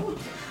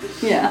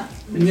you. Yeah.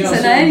 Yeah, So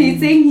so- now he's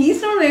saying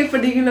he's not very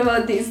particular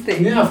about these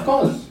things. Yeah, of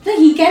course. No,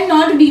 he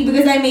cannot be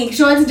because I make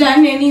sure it's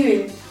done anyway.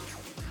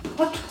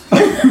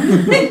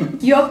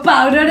 You're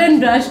powdered and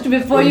brushed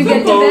before you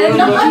get to bed.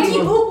 Not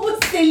you,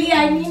 silly,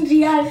 I mean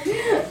real.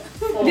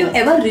 Have you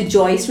ever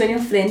rejoiced when your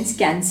friends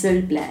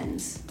cancelled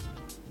plans?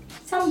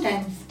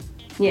 Sometimes.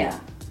 Yeah.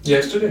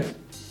 Yesterday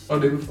or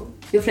day before.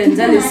 Your friends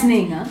are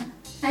listening, huh?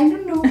 I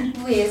don't know.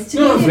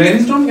 Yesterday. No,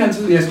 friends don't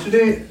cancel.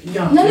 Yesterday,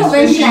 yeah. No,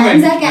 yesterday when she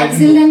plans went. are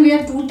cancelled and we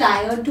are too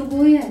tired to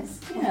go, yes.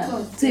 Yeah. Of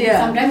course. So,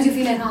 yeah. Sometimes you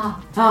feel like,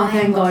 Ah,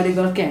 thank God it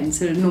got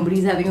cancelled.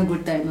 Nobody's having a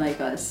good time like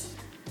us.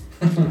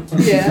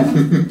 Yeah.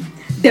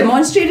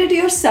 Demonstrated to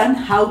your son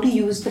how to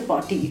use the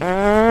potty.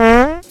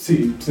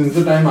 See, since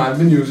the time I've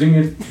been using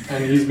it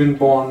and he's been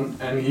born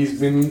and he's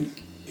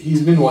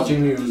been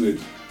watching me use it.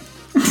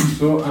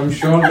 So I'm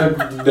sure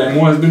that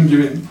demo has been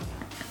given.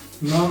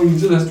 Now he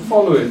just has to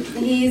follow it.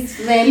 He is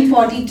well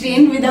potty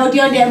trained without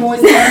your demos.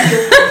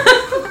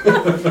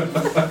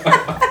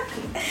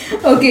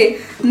 Okay,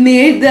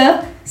 made the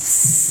No, I'm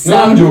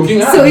sound.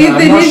 joking. So you I'm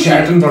not finished.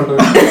 shat in front of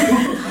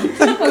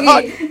him.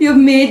 Okay, you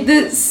made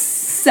the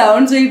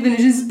sound so he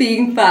finishes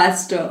speaking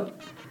faster.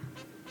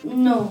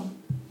 No.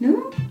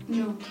 No?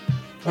 No.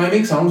 I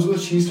make sounds so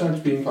that she starts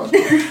being faster.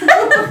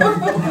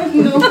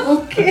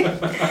 No. Okay.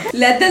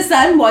 Let the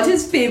son watch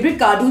his favorite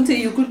cartoon so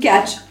you could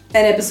catch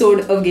an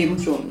episode of Game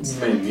of Thrones.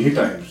 Many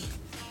times.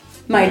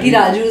 Mighty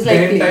Raju is like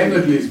 10 playing. times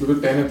at least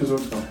because 10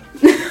 episodes now.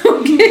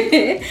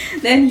 Okay.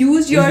 Then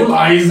use His full your.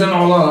 eyes and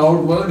all are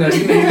out. Well, that's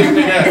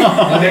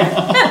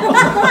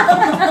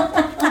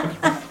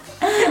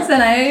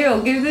Sanaya, you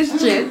okay with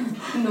this shit?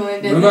 No,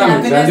 it No, doesn't no, I'm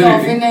happen as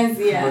exaggerating. often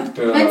as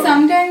But, But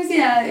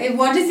sometimes,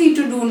 what is he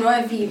to do? No,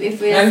 if we are And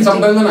sitting-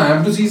 sometimes when I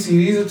have to see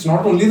series, it's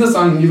not only the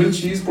son, even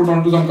she's put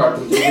onto some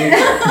cartoons.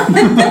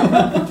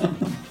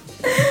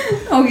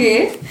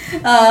 Okay.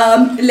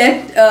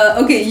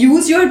 Okay.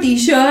 Use your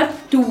T-shirt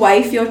to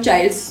wipe your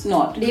child's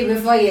snot. day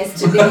before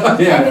yesterday,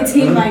 Yeah. and it's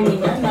him, I mean,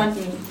 not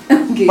me.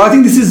 Okay. But I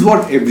think this is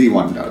what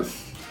everyone does.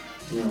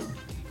 Yeah.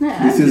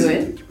 Yeah, This I'll is. do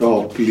it.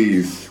 Oh,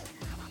 please.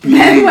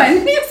 Man, why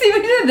didn't you see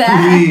me do that?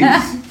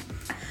 Please.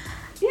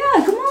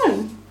 Yeah, come on.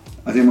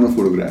 I think I'm going to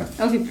photograph.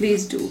 Okay,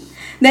 please do.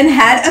 Then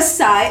had a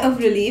sigh of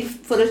relief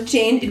for a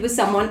change. It was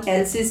someone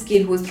else's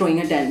kid who was throwing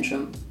a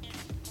tantrum.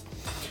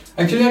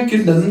 Actually, our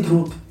kid doesn't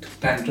throw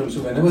tantrums.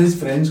 So whenever his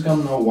friends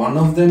come now, one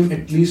of them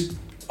at least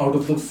out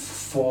of the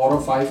 4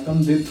 or 5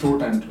 come, they throw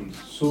tantrums.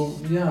 So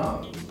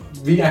yeah,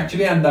 we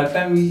actually at that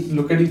time we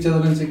look at each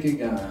other and say,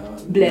 yeah,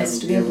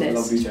 Blessed, we are have a blessed.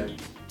 lovely child.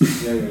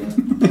 Yeah.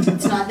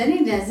 It's not that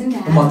he doesn't The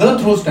have. mother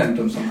throws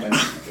tantrums sometimes.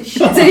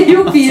 So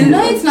you feel.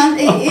 No, it's not.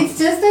 It's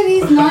just that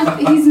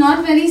he's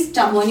not very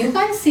stubborn. You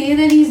can't say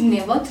that he's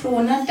never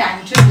thrown a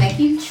tantrum. Like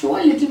he'll show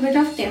a little bit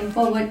of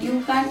temper, but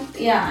you can't.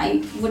 Yeah,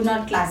 I would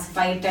not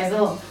classify it as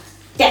a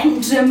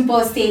tantrum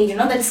per se. You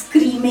know, that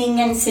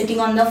screaming and sitting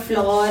on the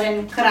floor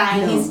and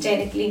crying No.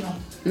 hysterically. No.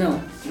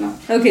 No. No.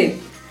 Okay.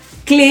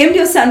 claimed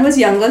your son was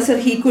younger so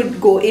he could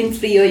go in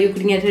free or you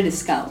could get a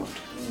discount?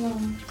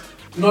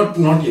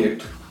 Not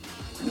yet.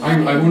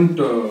 I won't.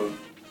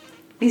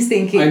 He's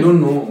thinking. I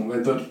don't know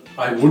whether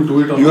I would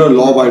do it or not. You're a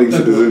law-abiding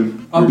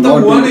citizen. अब You'd तक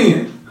not हुआ do नहीं it.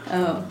 है.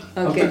 Oh,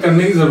 अब okay. तक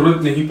करने की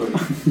जरूरत नहीं पड़ी.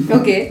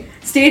 Okay.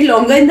 Stayed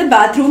longer in the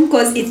bathroom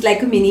because it's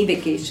like a mini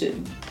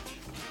vacation.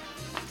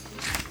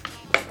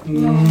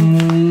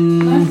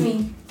 Not me.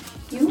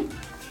 You?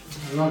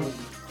 Not.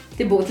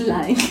 They're both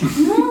lying.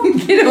 No.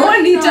 They don't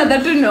want each other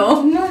to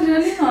know. No,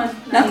 really not.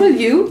 Nakul,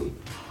 you?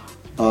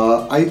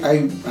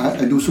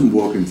 I do some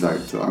work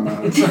inside, so I'm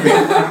not.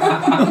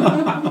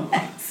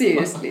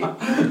 Seriously.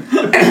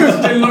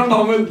 Still not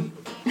normal.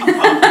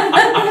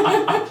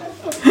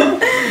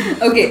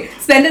 Okay.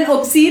 Spend an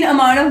obscene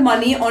amount of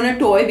money on a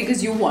toy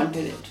because you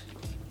wanted it.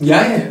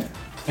 Yeah.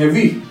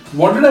 Heavy.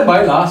 What did I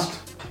buy last?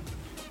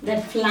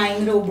 That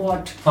flying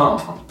robot.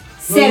 Huh.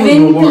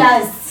 7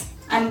 plus.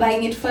 I'm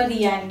buying it for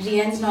Rian.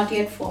 Rian's not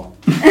yet 4.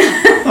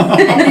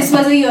 And this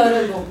was a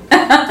year ago.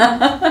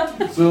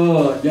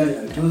 So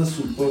it was a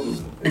super.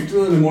 It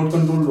was a remote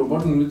control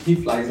robot in which he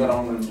flies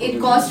around and. It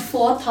cost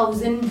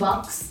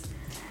 $4,000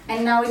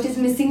 and now it is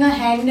missing a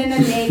hand and a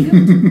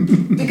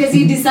leg because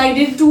he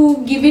decided to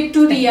give it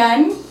to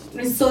Rian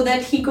so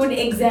that he could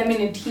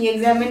examine it. He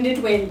examined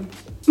it well.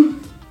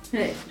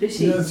 Right,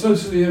 Rishi. Yeah, so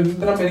there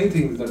are many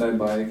things that I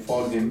buy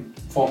for him,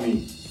 for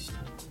me.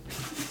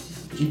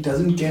 He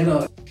doesn't care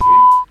about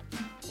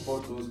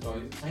those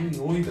toys. I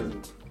know he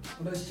doesn't,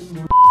 but I still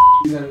go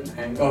to and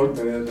hang out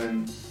there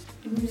and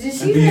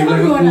She's behave never like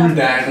a grown cool up.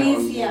 dad and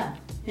Please, all. yeah.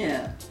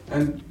 Yeah.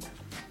 And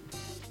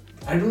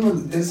I don't know.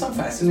 There's some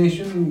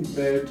fascination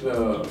where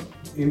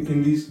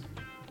in these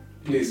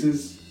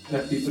places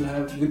that people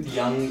have with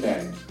young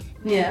dads.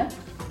 Yeah.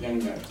 Young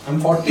dads.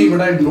 I'm 40,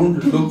 but I don't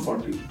look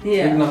 40.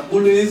 Yeah. Like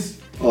Nakul is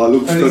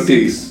Looks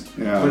 36,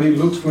 30. Yeah. but he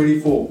looks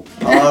 24.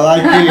 I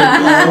like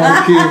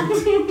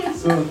it.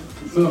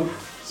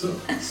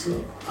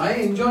 So I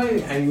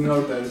enjoy hanging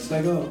out there. It's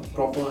like a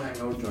proper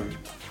hangout joint.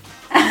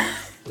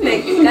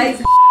 Like,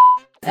 guys.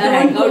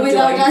 Don't go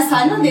without our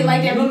son or they might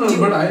have No, you.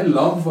 but I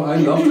love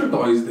the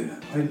toys there.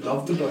 I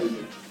love the toys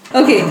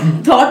there. Okay,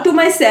 thought to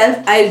myself,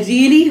 I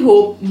really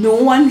hope no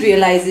one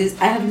realizes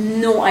I have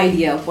no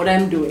idea what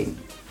I'm doing.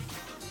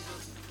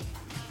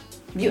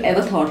 Have you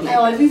ever thought I like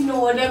always know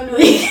what I'm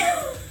doing.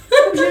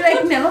 you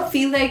like never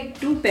feel like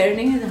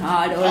parenting is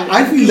hard or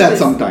I feel that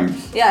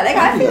sometimes. Yeah, like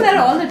I feel that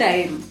all the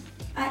time.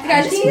 Like,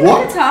 I just feel What?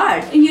 that it's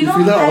hard. You You know,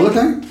 feel that all the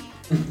time?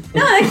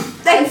 No, like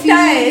I feel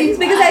times like-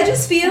 because I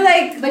just feel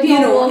like But you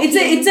you're know working.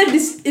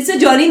 it's a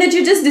journey that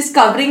you're just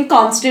discovering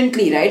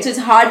constantly, right? So it's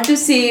hard to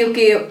say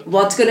okay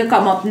what's gonna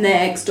come up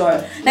next or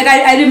like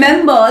I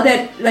remember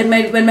that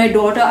when my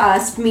daughter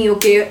asked me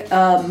okay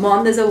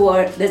mom there's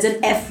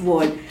an F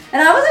word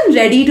and I wasn't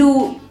ready to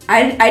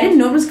I didn't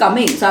know it was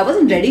coming so I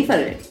wasn't ready for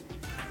it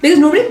because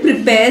nobody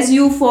prepares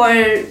you for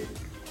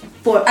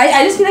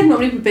I just feel like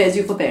nobody prepares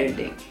you for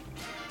parenting.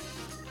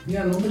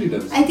 Yeah, nobody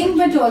does. I think,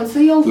 but also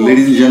you're working.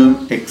 Ladies and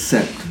gentlemen,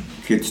 except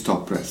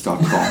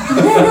kidstoppress.com.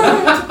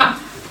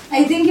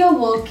 I think you're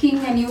working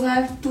and you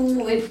have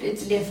to.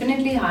 It's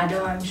definitely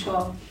harder, I'm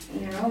sure.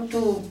 You know,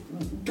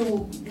 to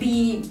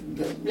be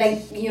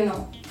like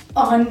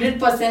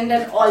 100%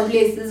 at all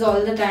places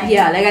all the time.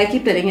 Yeah, like I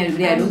keep telling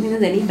everybody, I don't think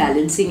there's any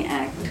balancing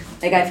act.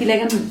 Like I feel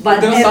like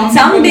there are some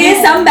some people-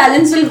 days some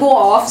balance will go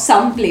off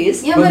some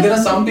place. Yeah, But there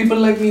are some people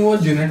like me who are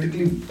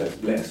genetically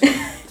blessed,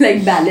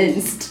 Like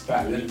balanced.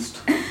 balanced.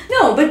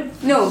 No,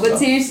 but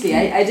seriously,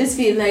 I just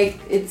feel like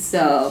it's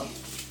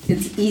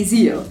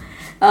easier.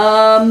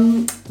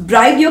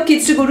 Bribe your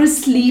kids to go to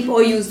sleep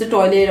or use the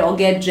toilet or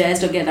get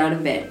dressed or get out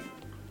of bed.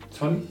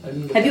 Sorry, I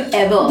didn't get Have you that.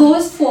 ever?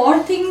 Those 4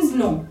 things,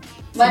 no.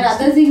 But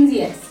other things,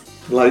 yes.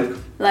 Like,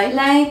 Like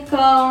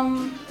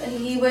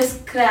He was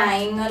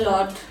crying a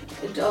lot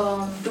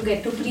to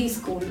get to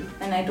preschool,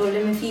 and I told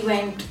him if he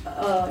went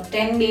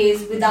 10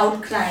 days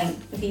without crying,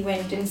 if he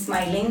went in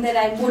smiling, that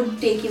I would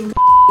take him to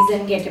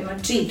and get him a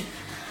treat.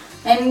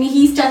 And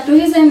he stuck to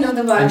his end of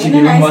the And she bargain,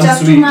 gave and him I one stuck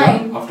to sweet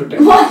mine. after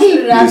 10. What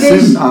rubbish!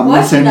 listen, I'm What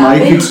gonna send my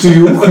rubbish. kids to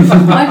you.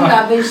 What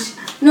rubbish!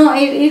 No,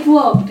 it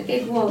worked.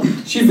 It worked.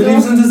 She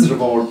believes in this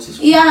reward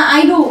system. Yeah,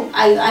 I do.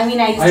 I mean,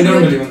 I used I to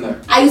don't do it. believe in that.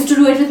 I used to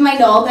do it with my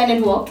dog and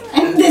it worked.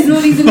 And there's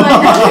no reason why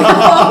that will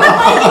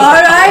work.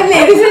 Alright,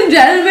 ladies and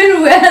gentlemen,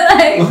 we're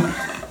like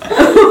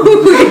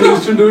She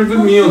used to do it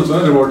with me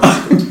also, reward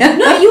system.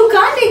 No, you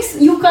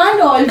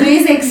can't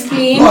always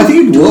explain. No, I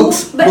think it works.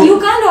 But you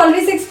can't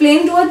always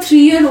explain to a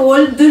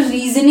 3-year-old the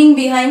reasoning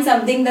behind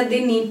something that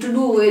they need to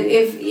do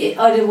if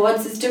a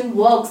reward system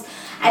works.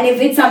 And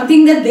if it's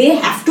something that they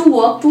have to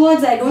work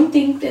towards, I don't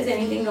think there's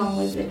anything wrong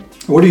with it.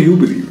 What do you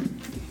believe in?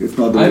 If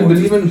not the I reward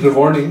believe in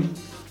rewarding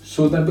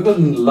so that because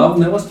love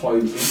never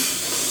spoils me.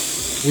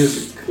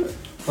 Music. system?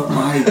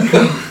 My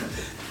God.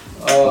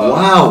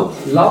 Wow.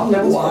 Love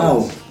never Wow.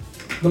 spoils.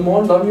 The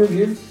more love you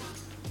give,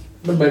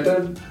 the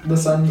better the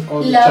son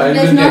or the Love child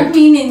does will not get.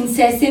 mean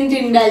incessant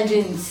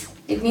indulgence.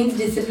 It means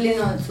discipline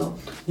also.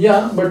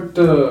 Yeah, but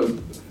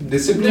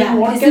Discipline? Yeah,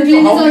 What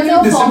discipline how is can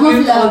also you a form of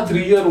discipline love. a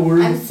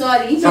 3-year-old? I'm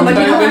sorry. Sometimes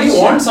but when you know,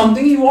 want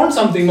something, you want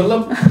something.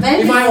 Matlab,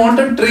 Well, if I want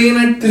a train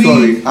at 3,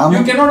 Sorry,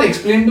 you cannot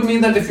explain to me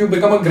that if you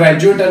become a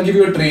graduate, I'll give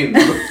you a train.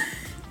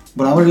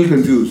 But I'm a little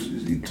confused.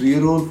 Is he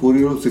 3-year-old,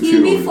 4-year-old, He'll be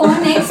 6-year-old? 4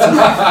 next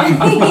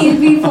month. He'll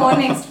be 4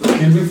 next month.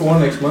 He'll be 4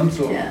 next month.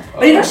 So, Yeah.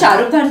 But you know, Shah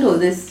Rukh Khan told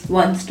this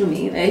once to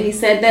me, where he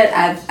said that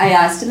I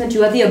asked him that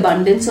you have the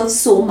abundance of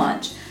so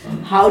much.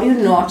 How do you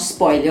not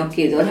spoil your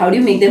kids, or how do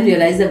you make them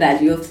realize the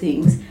value of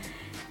things?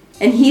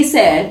 And he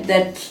said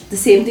that the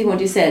same thing what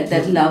you said,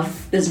 that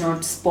love does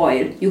not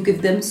spoil. You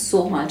give them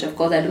so much. Of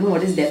course, I don't know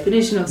what his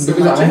definition of so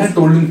because much I is. had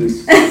told him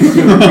this.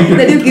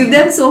 That you give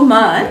them so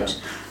much,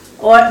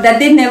 or that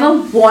they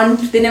never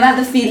have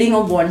the feeling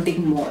of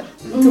wanting more.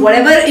 So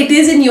whatever it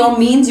is in your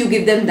means, you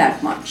give them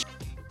that much.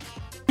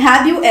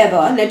 Have you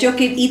ever let your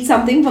kid eat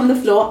something from the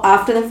floor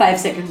after the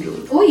 5-second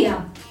rule? Oh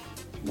yeah.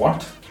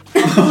 What?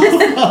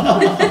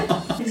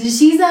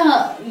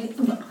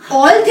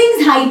 All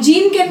things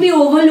hygiene can be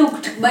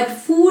overlooked, but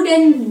food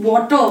and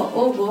water,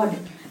 oh god.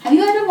 Have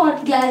you had a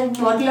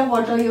bottle of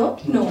water here?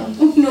 No,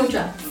 no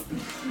chance.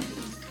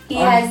 He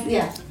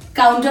has,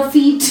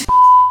 counterfeit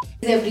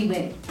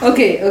everywhere.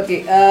 Okay.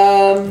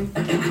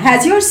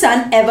 Has your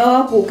son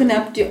ever woken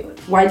up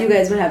while you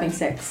guys were having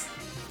sex?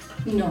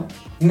 No.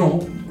 No,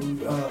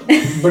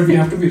 but we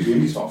have to be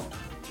really soft.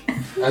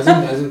 As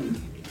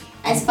in.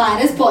 As far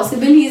as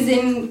possible, he's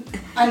in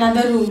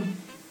another room.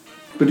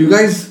 But you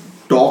guys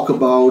talk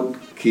about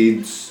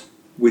kids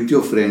with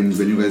your friends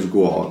when you guys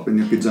go out, when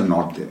your kids are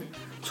not there.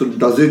 So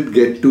does it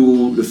get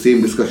to the same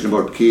discussion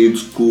about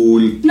kids, school,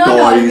 Not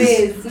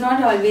toys?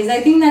 not always. I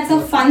think that's a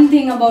fun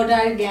thing about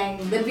our gang,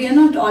 that we are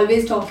not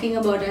always talking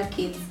about our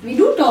kids. We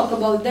do talk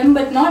about them,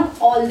 but not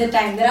all the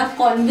time. There are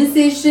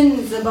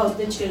conversations about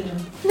the children.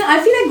 No, I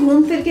feel like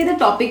home firke the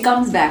topic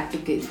comes back to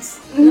kids.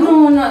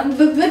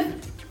 But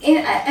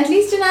at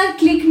least in our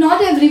clique,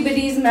 not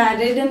everybody is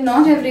married and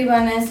not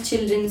everyone has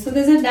children. So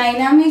there's a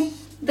dynamic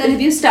that Have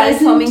you started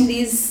doesn't- forming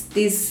these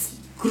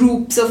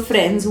groups of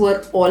friends who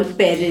are all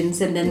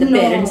parents, and then the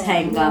parents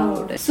hang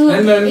out? So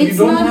And we it's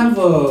don't not, have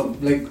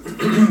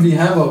we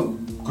have a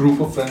group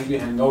of friends we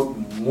hang out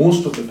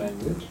most of the time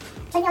with.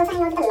 But we also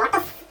hang out with a lot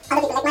of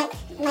other people, like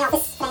my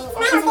office friends.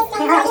 My office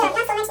friends, not so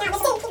much now, but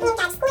still keeping in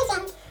touch, school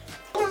friends.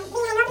 We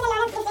hang out with a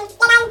lot of different,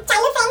 there are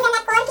childhood friends, and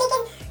that core clique is a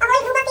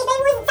whole group of people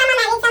who some are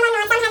married, some are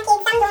not, some have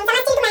kids, some don't, some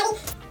are still to marry.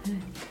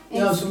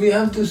 Yeah, so we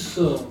have this.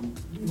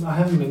 I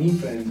have many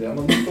friends. I'm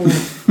on the phone.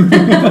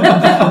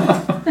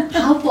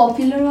 how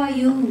popular are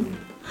you?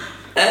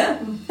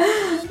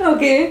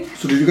 Okay.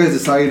 So did you guys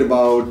decide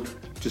about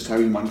just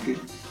having one kid?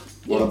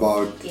 What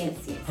about... Yes.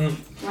 One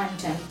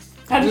child.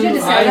 How did you I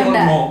decide on don't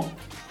that? know.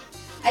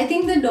 I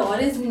think the door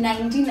is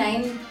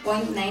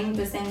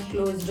 99.9%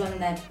 closed on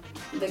that,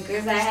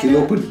 because I had Still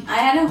open? I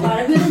had a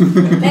horrible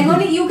like,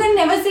 only you can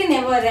never say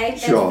never, right?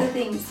 That's Sure. the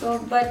thing. So,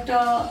 but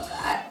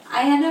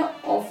I had an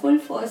awful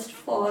first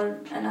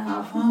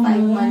 4.5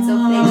 5 months of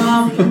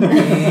pregnancy.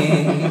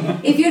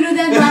 If you do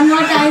that one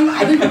more time,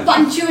 I will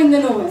punch you in the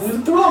nose.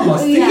 थोड़ा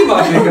मस्ती Yeah. की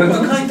बात नहीं कर रहा था,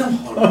 कहाँ एकदम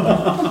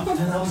horrible.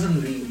 10,000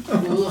 read.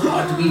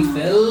 Heartbeat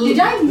fell. Did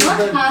I not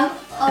have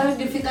a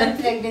difficult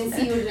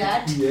pregnancy, you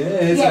rat?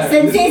 Yes. Yes,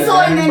 and say so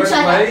and then But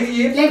shut why up.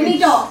 ये- Let me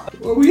talk.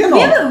 We are not.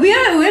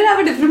 We'll have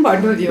a different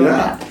point of view on Yeah.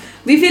 that.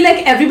 We feel like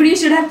everybody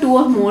should have 2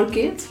 or more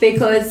kids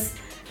because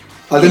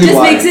I'll it tell you just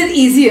why. makes it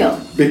easier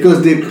Because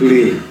they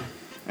play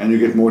and you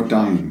get more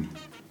time.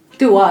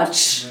 to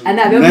watch and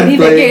have your mini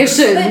Netflix.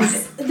 vacations.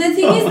 But the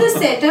thing is, the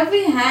setup we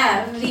have,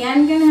 Rian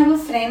can have a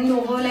friend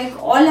over, like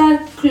all our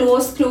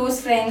close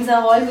friends are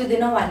all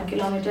within a 1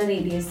 kilometer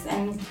radius,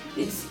 and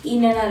it's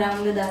in and around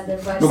the other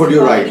person. No, but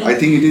you're right. I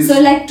think it is... So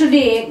like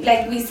today,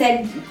 like we said,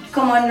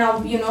 come on now,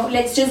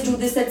 let's just do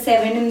this at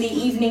 7 in the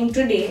evening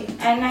today.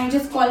 And I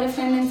just called a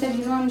friend and said,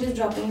 I'm just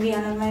dropping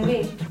Rian on my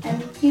way. And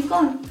he's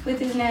gone with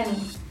his nanny.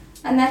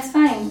 And that's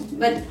fine.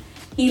 But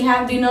he'll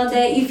have dinner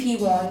there if he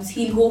wants.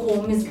 He'll go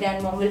home. His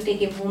grandmom will take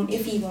him home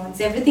if he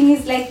wants. Everything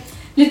is like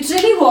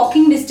literally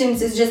walking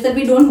distance. It's just that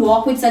we don't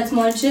walk with such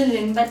small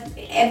children. But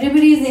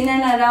everybody is in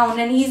and around,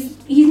 and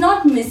he's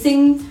not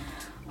missing.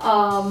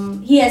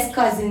 He has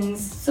cousins,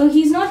 so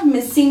he's not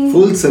missing.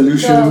 Full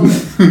solution.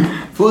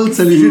 Full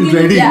solution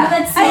ready.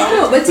 Yeah, I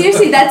know, but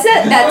seriously, that's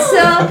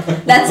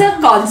a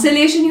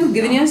consolation you've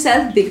given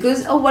yourself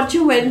because of what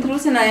you went through,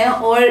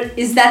 Sanaya, or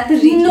is that the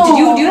reason? No.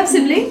 Do you have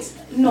siblings?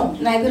 No,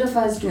 neither of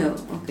us do. No.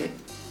 Okay.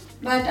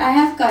 But I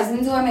have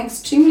cousins who I'm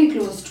extremely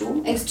close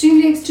to.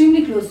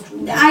 Extremely close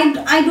to.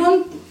 I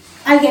don't.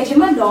 I'll get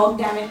him a dog,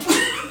 damn it.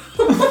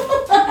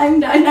 I'm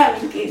done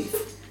having kids.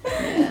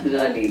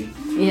 Really.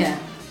 Yeah.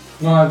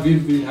 No,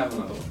 we'll have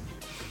another one.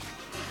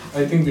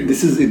 I think we will.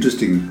 This is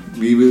interesting.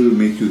 We will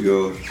make you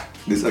hear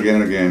this again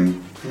and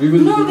again. We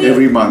will. No,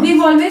 Every month.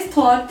 We've always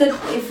thought that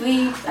if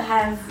we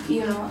have,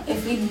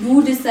 if we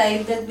do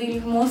decide that we'll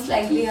most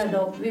likely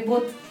adopt, we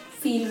both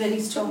feel very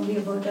strongly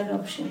about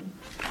adoption.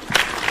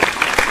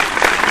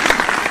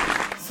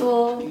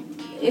 So,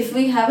 if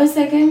we have a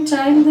second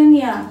child, then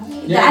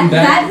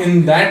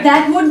in that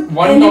that would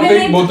one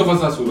eliminate topic, both of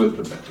us are Suraj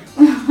protected.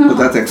 So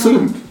that's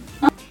excellent.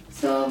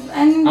 So,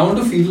 and I want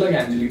to feel like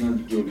Angelina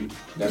Jolie.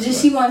 That's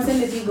Rishi why. wants a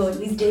little girl.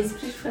 He's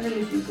desperate for a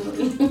little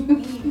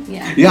girl.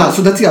 Yeah. Yeah,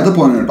 so that's the other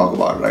point I'm going to talk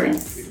about, right?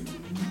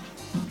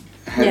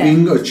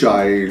 Having a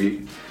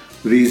child,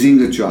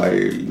 raising a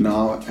child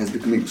now has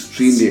become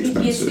extremely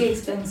Seriously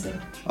expensive.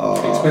 expensive.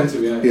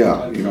 Expensive, yeah.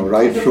 Yeah, you know,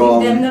 right To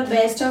from... give them the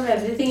best of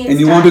everything. And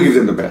you want to give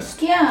them the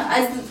best. Yeah,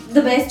 as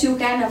the best you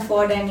can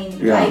afford. I mean,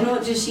 Yeah. I know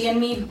Rishi and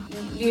me,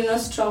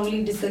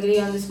 strongly disagree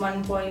on this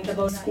one point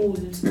about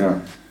schools. Yeah.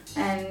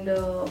 And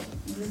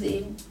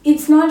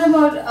it's not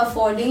about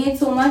affording it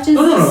so much as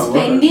No,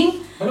 spending.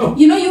 Hello.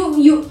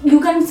 You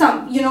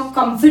can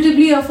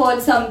comfortably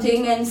afford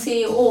something and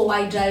say, oh,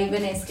 I drive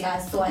an S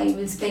class, so I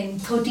will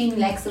spend 13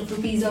 lakhs of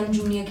rupees on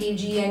junior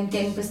KG and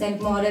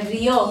 10% more every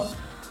year.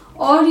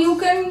 Or you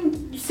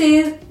can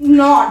say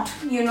not,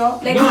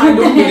 like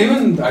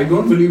No, I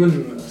don't believe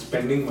in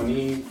spending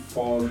money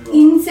for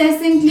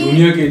incessantly.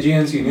 junior KG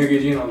and senior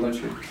KG and all that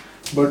shit.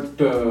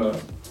 But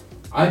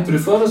I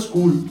prefer a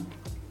school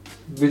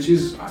which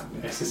is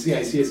SSC,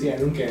 ICSE, I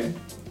don't care.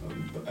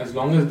 As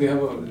long as they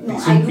have a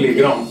decent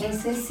playground.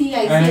 SSC,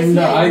 ICSE, And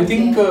I don't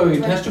think care,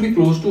 it but- has to be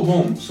close to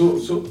home.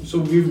 So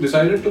we've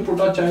decided to put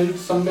our child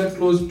somewhere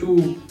close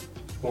to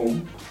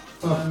home.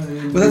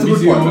 But that's a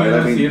good point, right?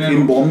 I mean,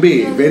 in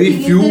Bombay, No, the very thing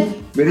is few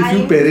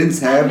that parents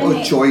have I'm a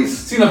an- choice.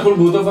 See, Nakul,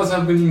 both of us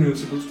have been in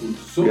municipal schools.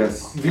 So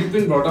Yes. we've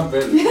been brought up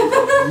well.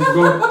 We've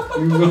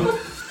got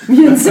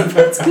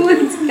Municipal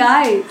schools,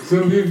 guy.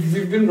 So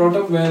we've been brought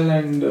up well,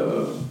 and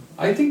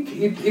I think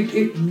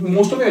it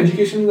most of your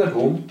education is at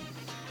home.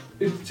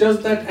 It's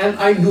just that, and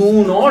I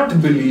do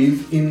not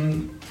believe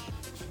in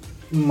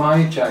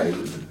my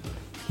child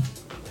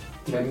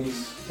when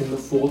he's in the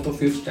 4th or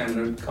 5th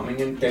standard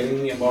coming and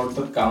telling me about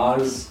the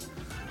cars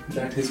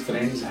that his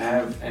friends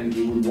have and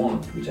he would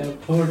want, which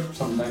I've heard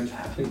sometimes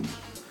happens.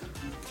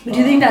 But do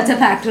you think that's a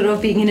factor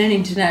of being in an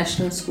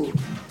international school?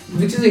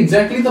 Which is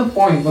exactly the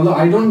point. Well,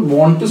 I don't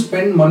want to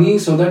spend money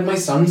so that my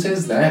son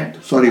says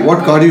that. Sorry,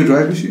 what car do you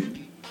drive, Rishi?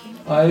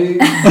 I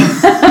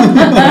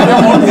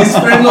don't want his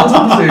friend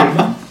also to say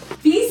it.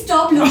 Please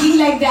stop looking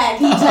like that.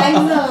 He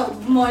drives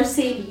a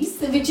Mercedes,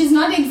 which is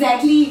not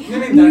exactly No,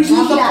 that's middle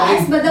not the class,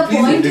 point. but the Please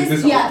point edit is,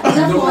 this yeah, out.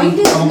 the Don't point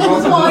is, come no,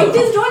 across the as point a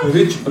is don't.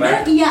 rich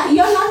brat. Yeah,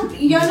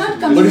 you're not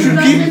coming But you should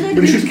across keep, as a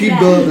but you should rich keep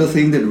brat. the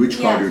saying that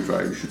which car Yeah. you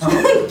drive. You should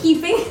say.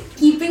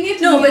 keeping it.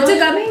 No, but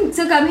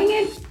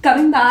real.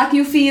 coming back,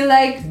 you feel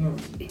like No.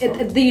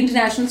 the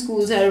international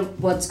schools are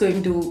what's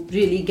going to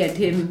really get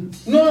him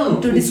No.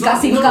 to it's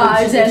discussing not,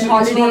 cars and it's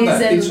not holidays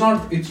that.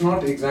 and- It's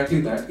not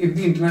exactly that. If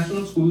the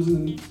international schools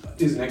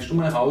is next to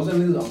my house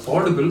and is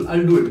affordable,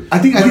 I'll do it. I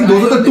think But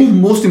those are the don't two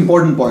think- most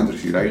important points,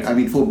 Rishi, right? I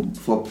mean,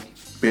 for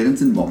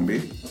parents in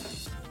Bombay,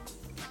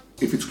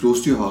 if it's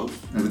close to your house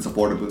and if it's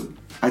affordable,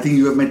 I think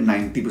you have met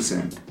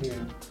 90%. Yeah.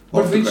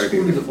 But of the which school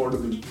criteria. is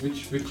affordable?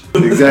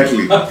 Which?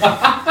 Exactly.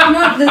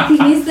 No,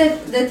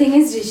 the thing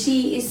is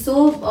Rishi is so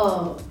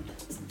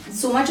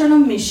much on a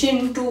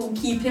mission to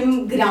keep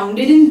him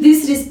grounded in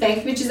this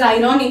respect, which is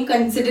ironic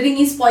considering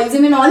he spoils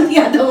him in all the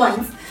other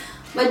ones.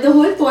 But the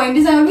whole point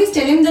is, I always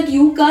tell him that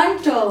you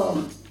can't.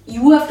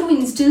 You have to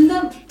instill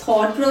the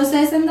thought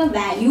process and the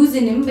values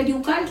in him, but you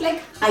can't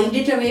like hide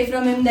it away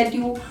from him that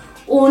you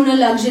own a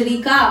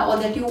luxury car or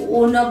that you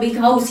own a big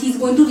house. He's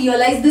going to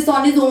realize this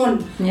on his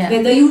own, Yeah.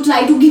 whether you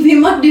try to give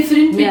him a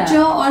different Yeah.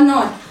 picture or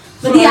not.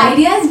 But So the as-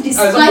 idea is, as a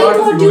despite part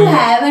of what you growing up-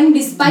 have and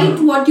despite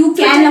what you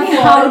So can tell me,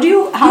 afford, how do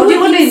you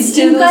want to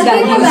instill those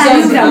inculcate values? the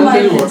values I'll I'll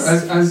tell you in what,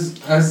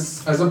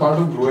 us. as a part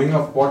of growing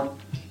up, what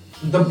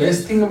the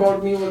best thing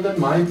about me was that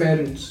my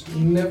parents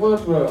never.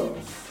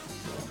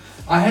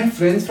 I had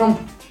friends from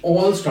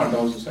all strata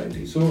of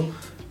society, so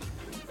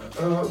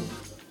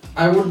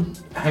I would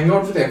hang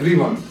out with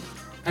everyone,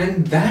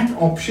 and that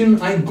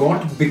option I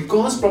got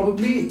because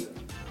probably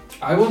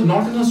I was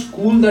not in a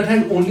school that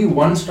had only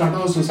one strata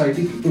of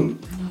society people.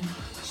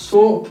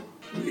 So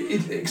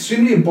it's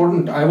extremely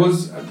important.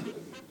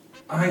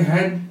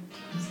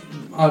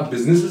 Our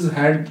businesses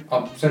had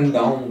ups and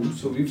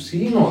downs, so we've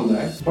seen all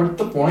that. But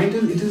the point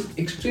is, it is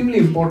extremely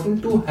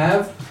important to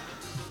have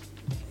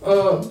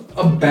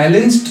a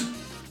balanced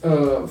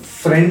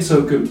friend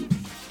circle.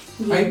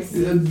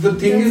 The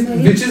thing is,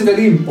 which is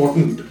very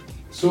important.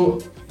 So,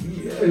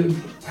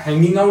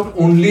 hanging out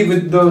only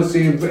with the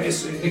say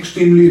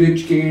extremely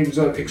rich kids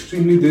or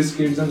extremely this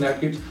kids and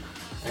that kids,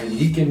 and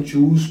he can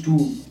choose to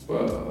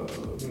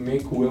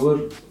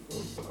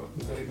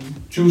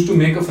choose to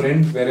make a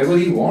friend wherever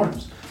he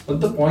wants. But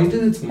the point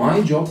is, it's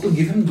my job to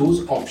give him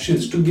those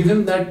options, to give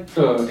him that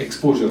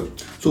exposure.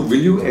 So,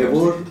 will you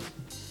ever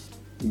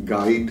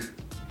guide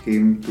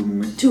him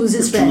to Choose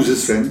his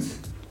friends.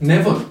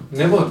 Never.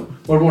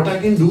 But what I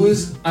can do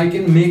is, I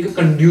can make a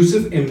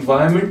conducive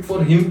environment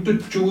for him to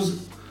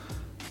choose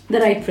The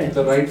right friend.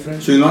 the right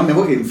friends. So, you'll not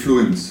never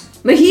influence.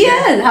 But he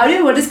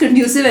is. What is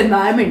conducive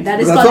environment? That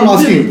is That's what I'm called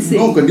asking. influencing.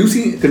 No,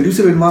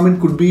 conducive environment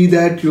could be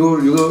that you're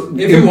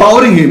If you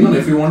empowering want, him. no,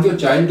 if you want your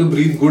child to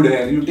breathe good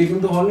air, you take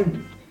him to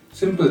Holland.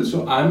 Simple.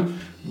 So I'm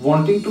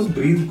wanting to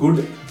breathe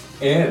good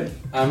air.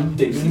 I'm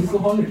taking him to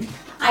Holland.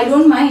 I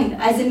don't mind.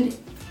 As in,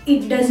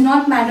 it does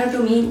not matter to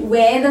me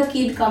where the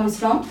kid comes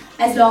from,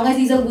 as long as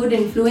he's a good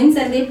influence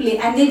and they play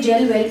and they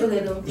gel well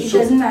together. It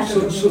doesn't matter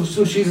to me.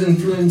 So she's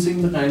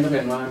influencing the kind of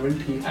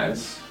environment he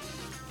has.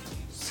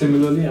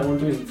 Similarly, I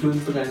want to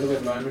influence the kind of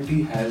environment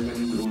he has when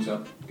he grows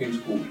up in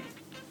school.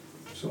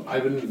 So I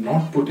will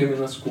not put him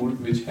in a school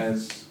which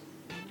has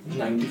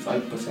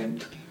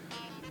 95%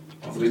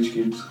 of rich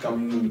kids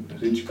coming in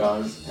rich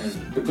cars,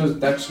 and because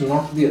that's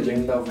not the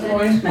agenda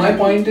of my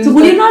point is. So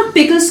would you not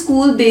pick a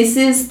school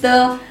basis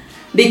the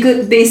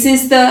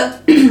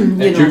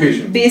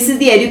Education. basis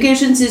the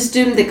education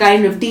system, the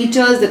kind of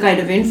teachers, the kind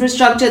of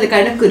infrastructure, the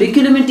kind of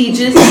curriculum it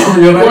teaches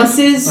You're right.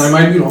 versus. I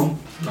might be wrong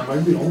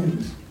in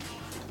this.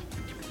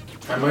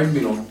 I might be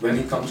wrong. When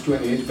he comes to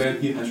an age where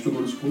he has to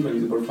go to school when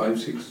he's about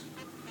 5-6,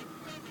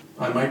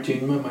 I might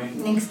change my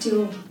mind. Next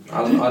year.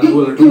 I'll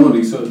do a little more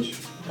research.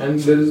 And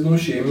there is no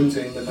shame in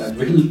saying that I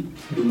will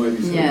do my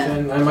research. Yeah.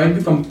 And I might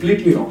be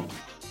completely wrong.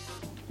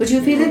 But you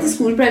feel that the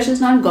school pressure's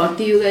not got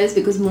to you guys,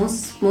 because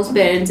most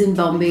parents in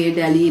Bombay,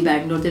 Delhi,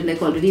 Bangalore, they're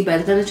like already, by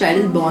the time the child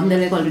is born,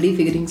 they're like already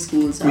figuring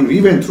schools I mean, out.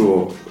 we went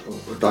through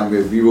a time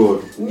where we were.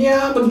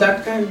 Yeah, but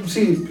that kind,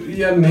 see,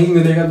 यार नहीं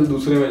मिलेगा तो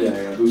दूसरे में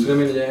जाएगा, दूसरे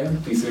में जाएगा तो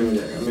तीसरे में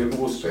जाएगा. मेरे को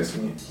वो स्ट्रेस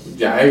नहीं है.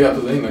 जाएगा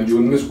तो सही ना,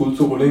 जून में स्कूल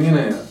तो खोलेंगे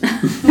ना यार.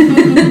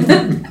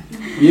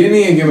 ये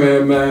नहीं है कि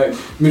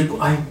मेरे को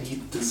I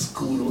need this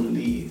school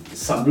only.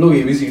 सब लोग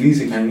ABCD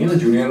सिखाएंगे ना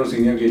जूनियर और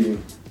सीनियर के लिए.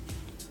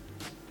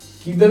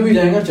 किधर भी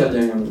जाएगा चल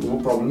जाएगा, वो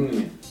प्रॉब्लम नहीं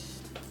है.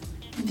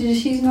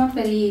 She's not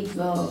very.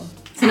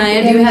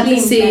 Sanaya, do you have the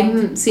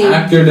same?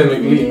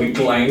 Academically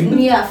inclined.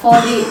 Yeah, for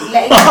the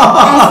like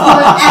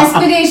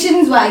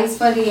aspirations wise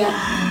for the.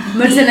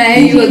 But Sanaya,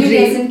 He you really agree?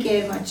 doesn't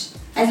care much.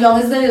 As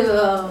long as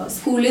the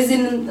school is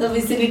in the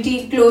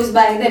vicinity close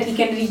by, that he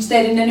can reach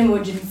there in an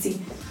emergency.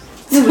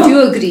 No, would you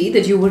agree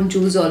that you wouldn't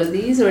choose all of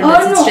these, or Oh,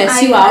 does it no, stress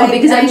I- you out? I-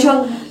 Because I'm I-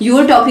 sure you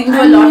were talking to a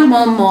I'm lot not-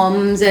 more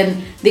moms, and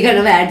they kind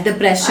of add the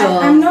pressure.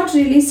 I'm not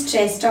really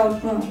stressed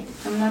out. No,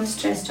 I'm not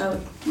stressed out.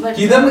 But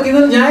किधर न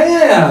किधर जाएगा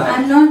यार.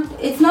 I'm not.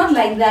 It's not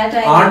like that.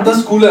 8-10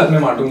 school है अपने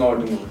Matunga.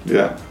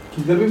 Yeah.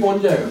 किधर भी पहुंच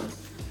जाएगा.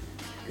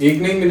 एक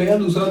नहीं मिलेगा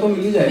दूसरा तो मिल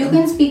ही You जाएगा.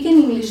 can speak in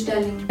English,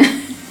 darling.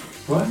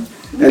 What?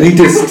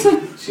 Elitist.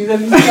 She's a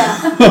Yeah.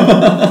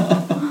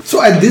 So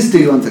at this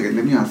stage, once again,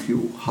 let me ask you,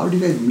 how did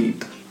you guys meet?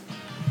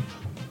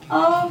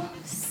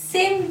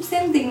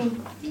 Same thing.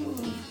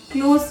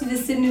 Close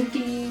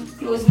vicinity,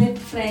 close knit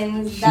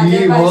friends. She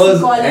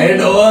was head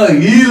over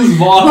heels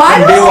boss. Why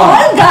do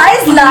all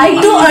guys like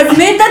to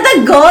admit that the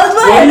girls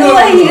were head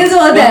over heels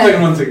over there?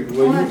 One second.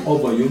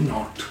 Were you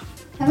not?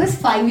 I was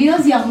 5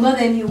 years younger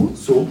than you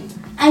So?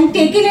 and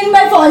taken in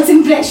by false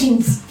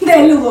impressions.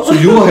 There you go. So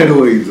you were head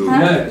over heels. though. Huh?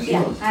 Yeah, she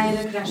Yeah, was. I had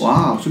a crush.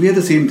 Wow. So we had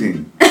the same thing.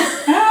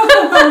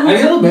 And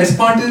you know the best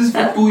part is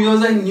for 2 years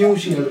I knew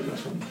she had a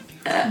crush on me.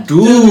 Just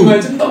Dude.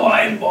 imagine the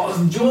wild boss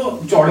जो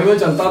चौड़े में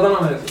चलता था ना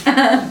वैसे.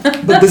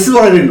 But this is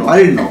what I didn't know. I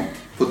didn't know.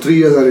 For 3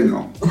 years, I didn't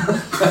know.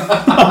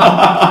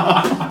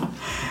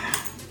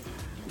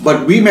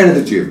 But we met at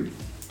the gym.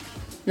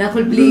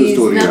 Nakul, This is please. the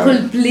story, Nakul,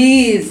 yeah.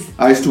 please.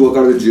 I used to work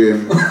out at the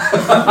gym.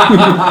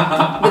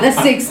 With a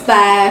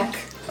six-pack.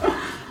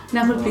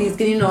 Nakul, please,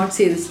 can you not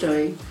say the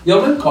story? You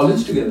all went to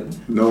college together.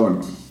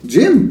 No.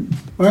 Gym.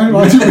 Why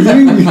aren't you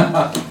believing me?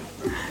 Yeah.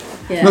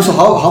 No, so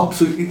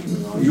so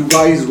you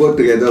guys were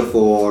together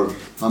for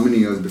how many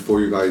years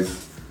before you guys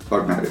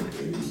got married?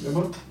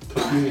 About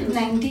 13 years.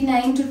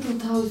 99 to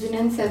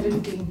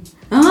 2017.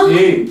 Huh?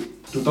 Hey,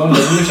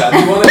 2011 में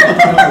शादी कौन है?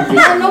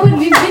 Yeah, no, but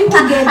we've been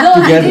together. I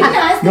Together. didn't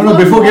ask No, about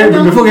before how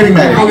long before getting we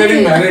were married. Before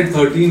getting married,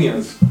 13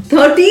 years. 13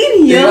 13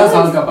 years?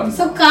 साल का पन.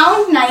 So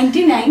count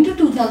 99 to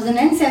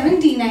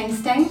 2017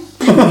 Einstein.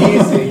 He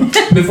is saying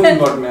before we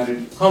got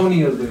married. How many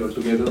years they were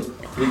together?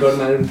 We got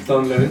married in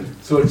 2011,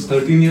 so it's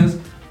 13 years.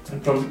 And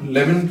from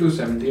 11 to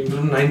 17,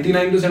 from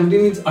 99 to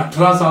 17 means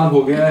 18 साल हो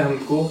गया है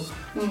हमको.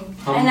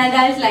 An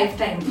adult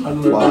lifetime.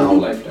 Wow.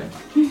 Lifetime.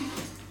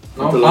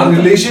 Now It's a long our time.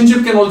 relationship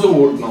can also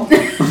vote now.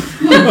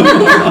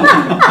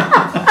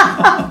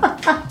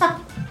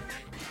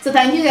 So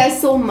thank you guys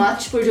so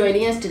much for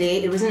joining us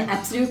today. It was an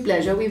absolute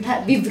pleasure.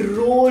 We've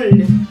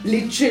rolled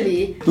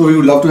literally. So we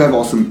would love to have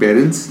awesome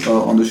parents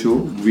on the show.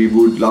 We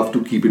would love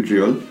to keep it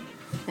real.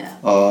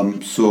 Yeah.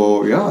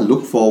 So yeah,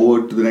 look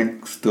forward to the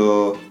next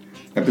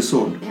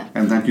episode. Yeah.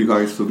 And thank you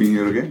guys for being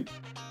here again.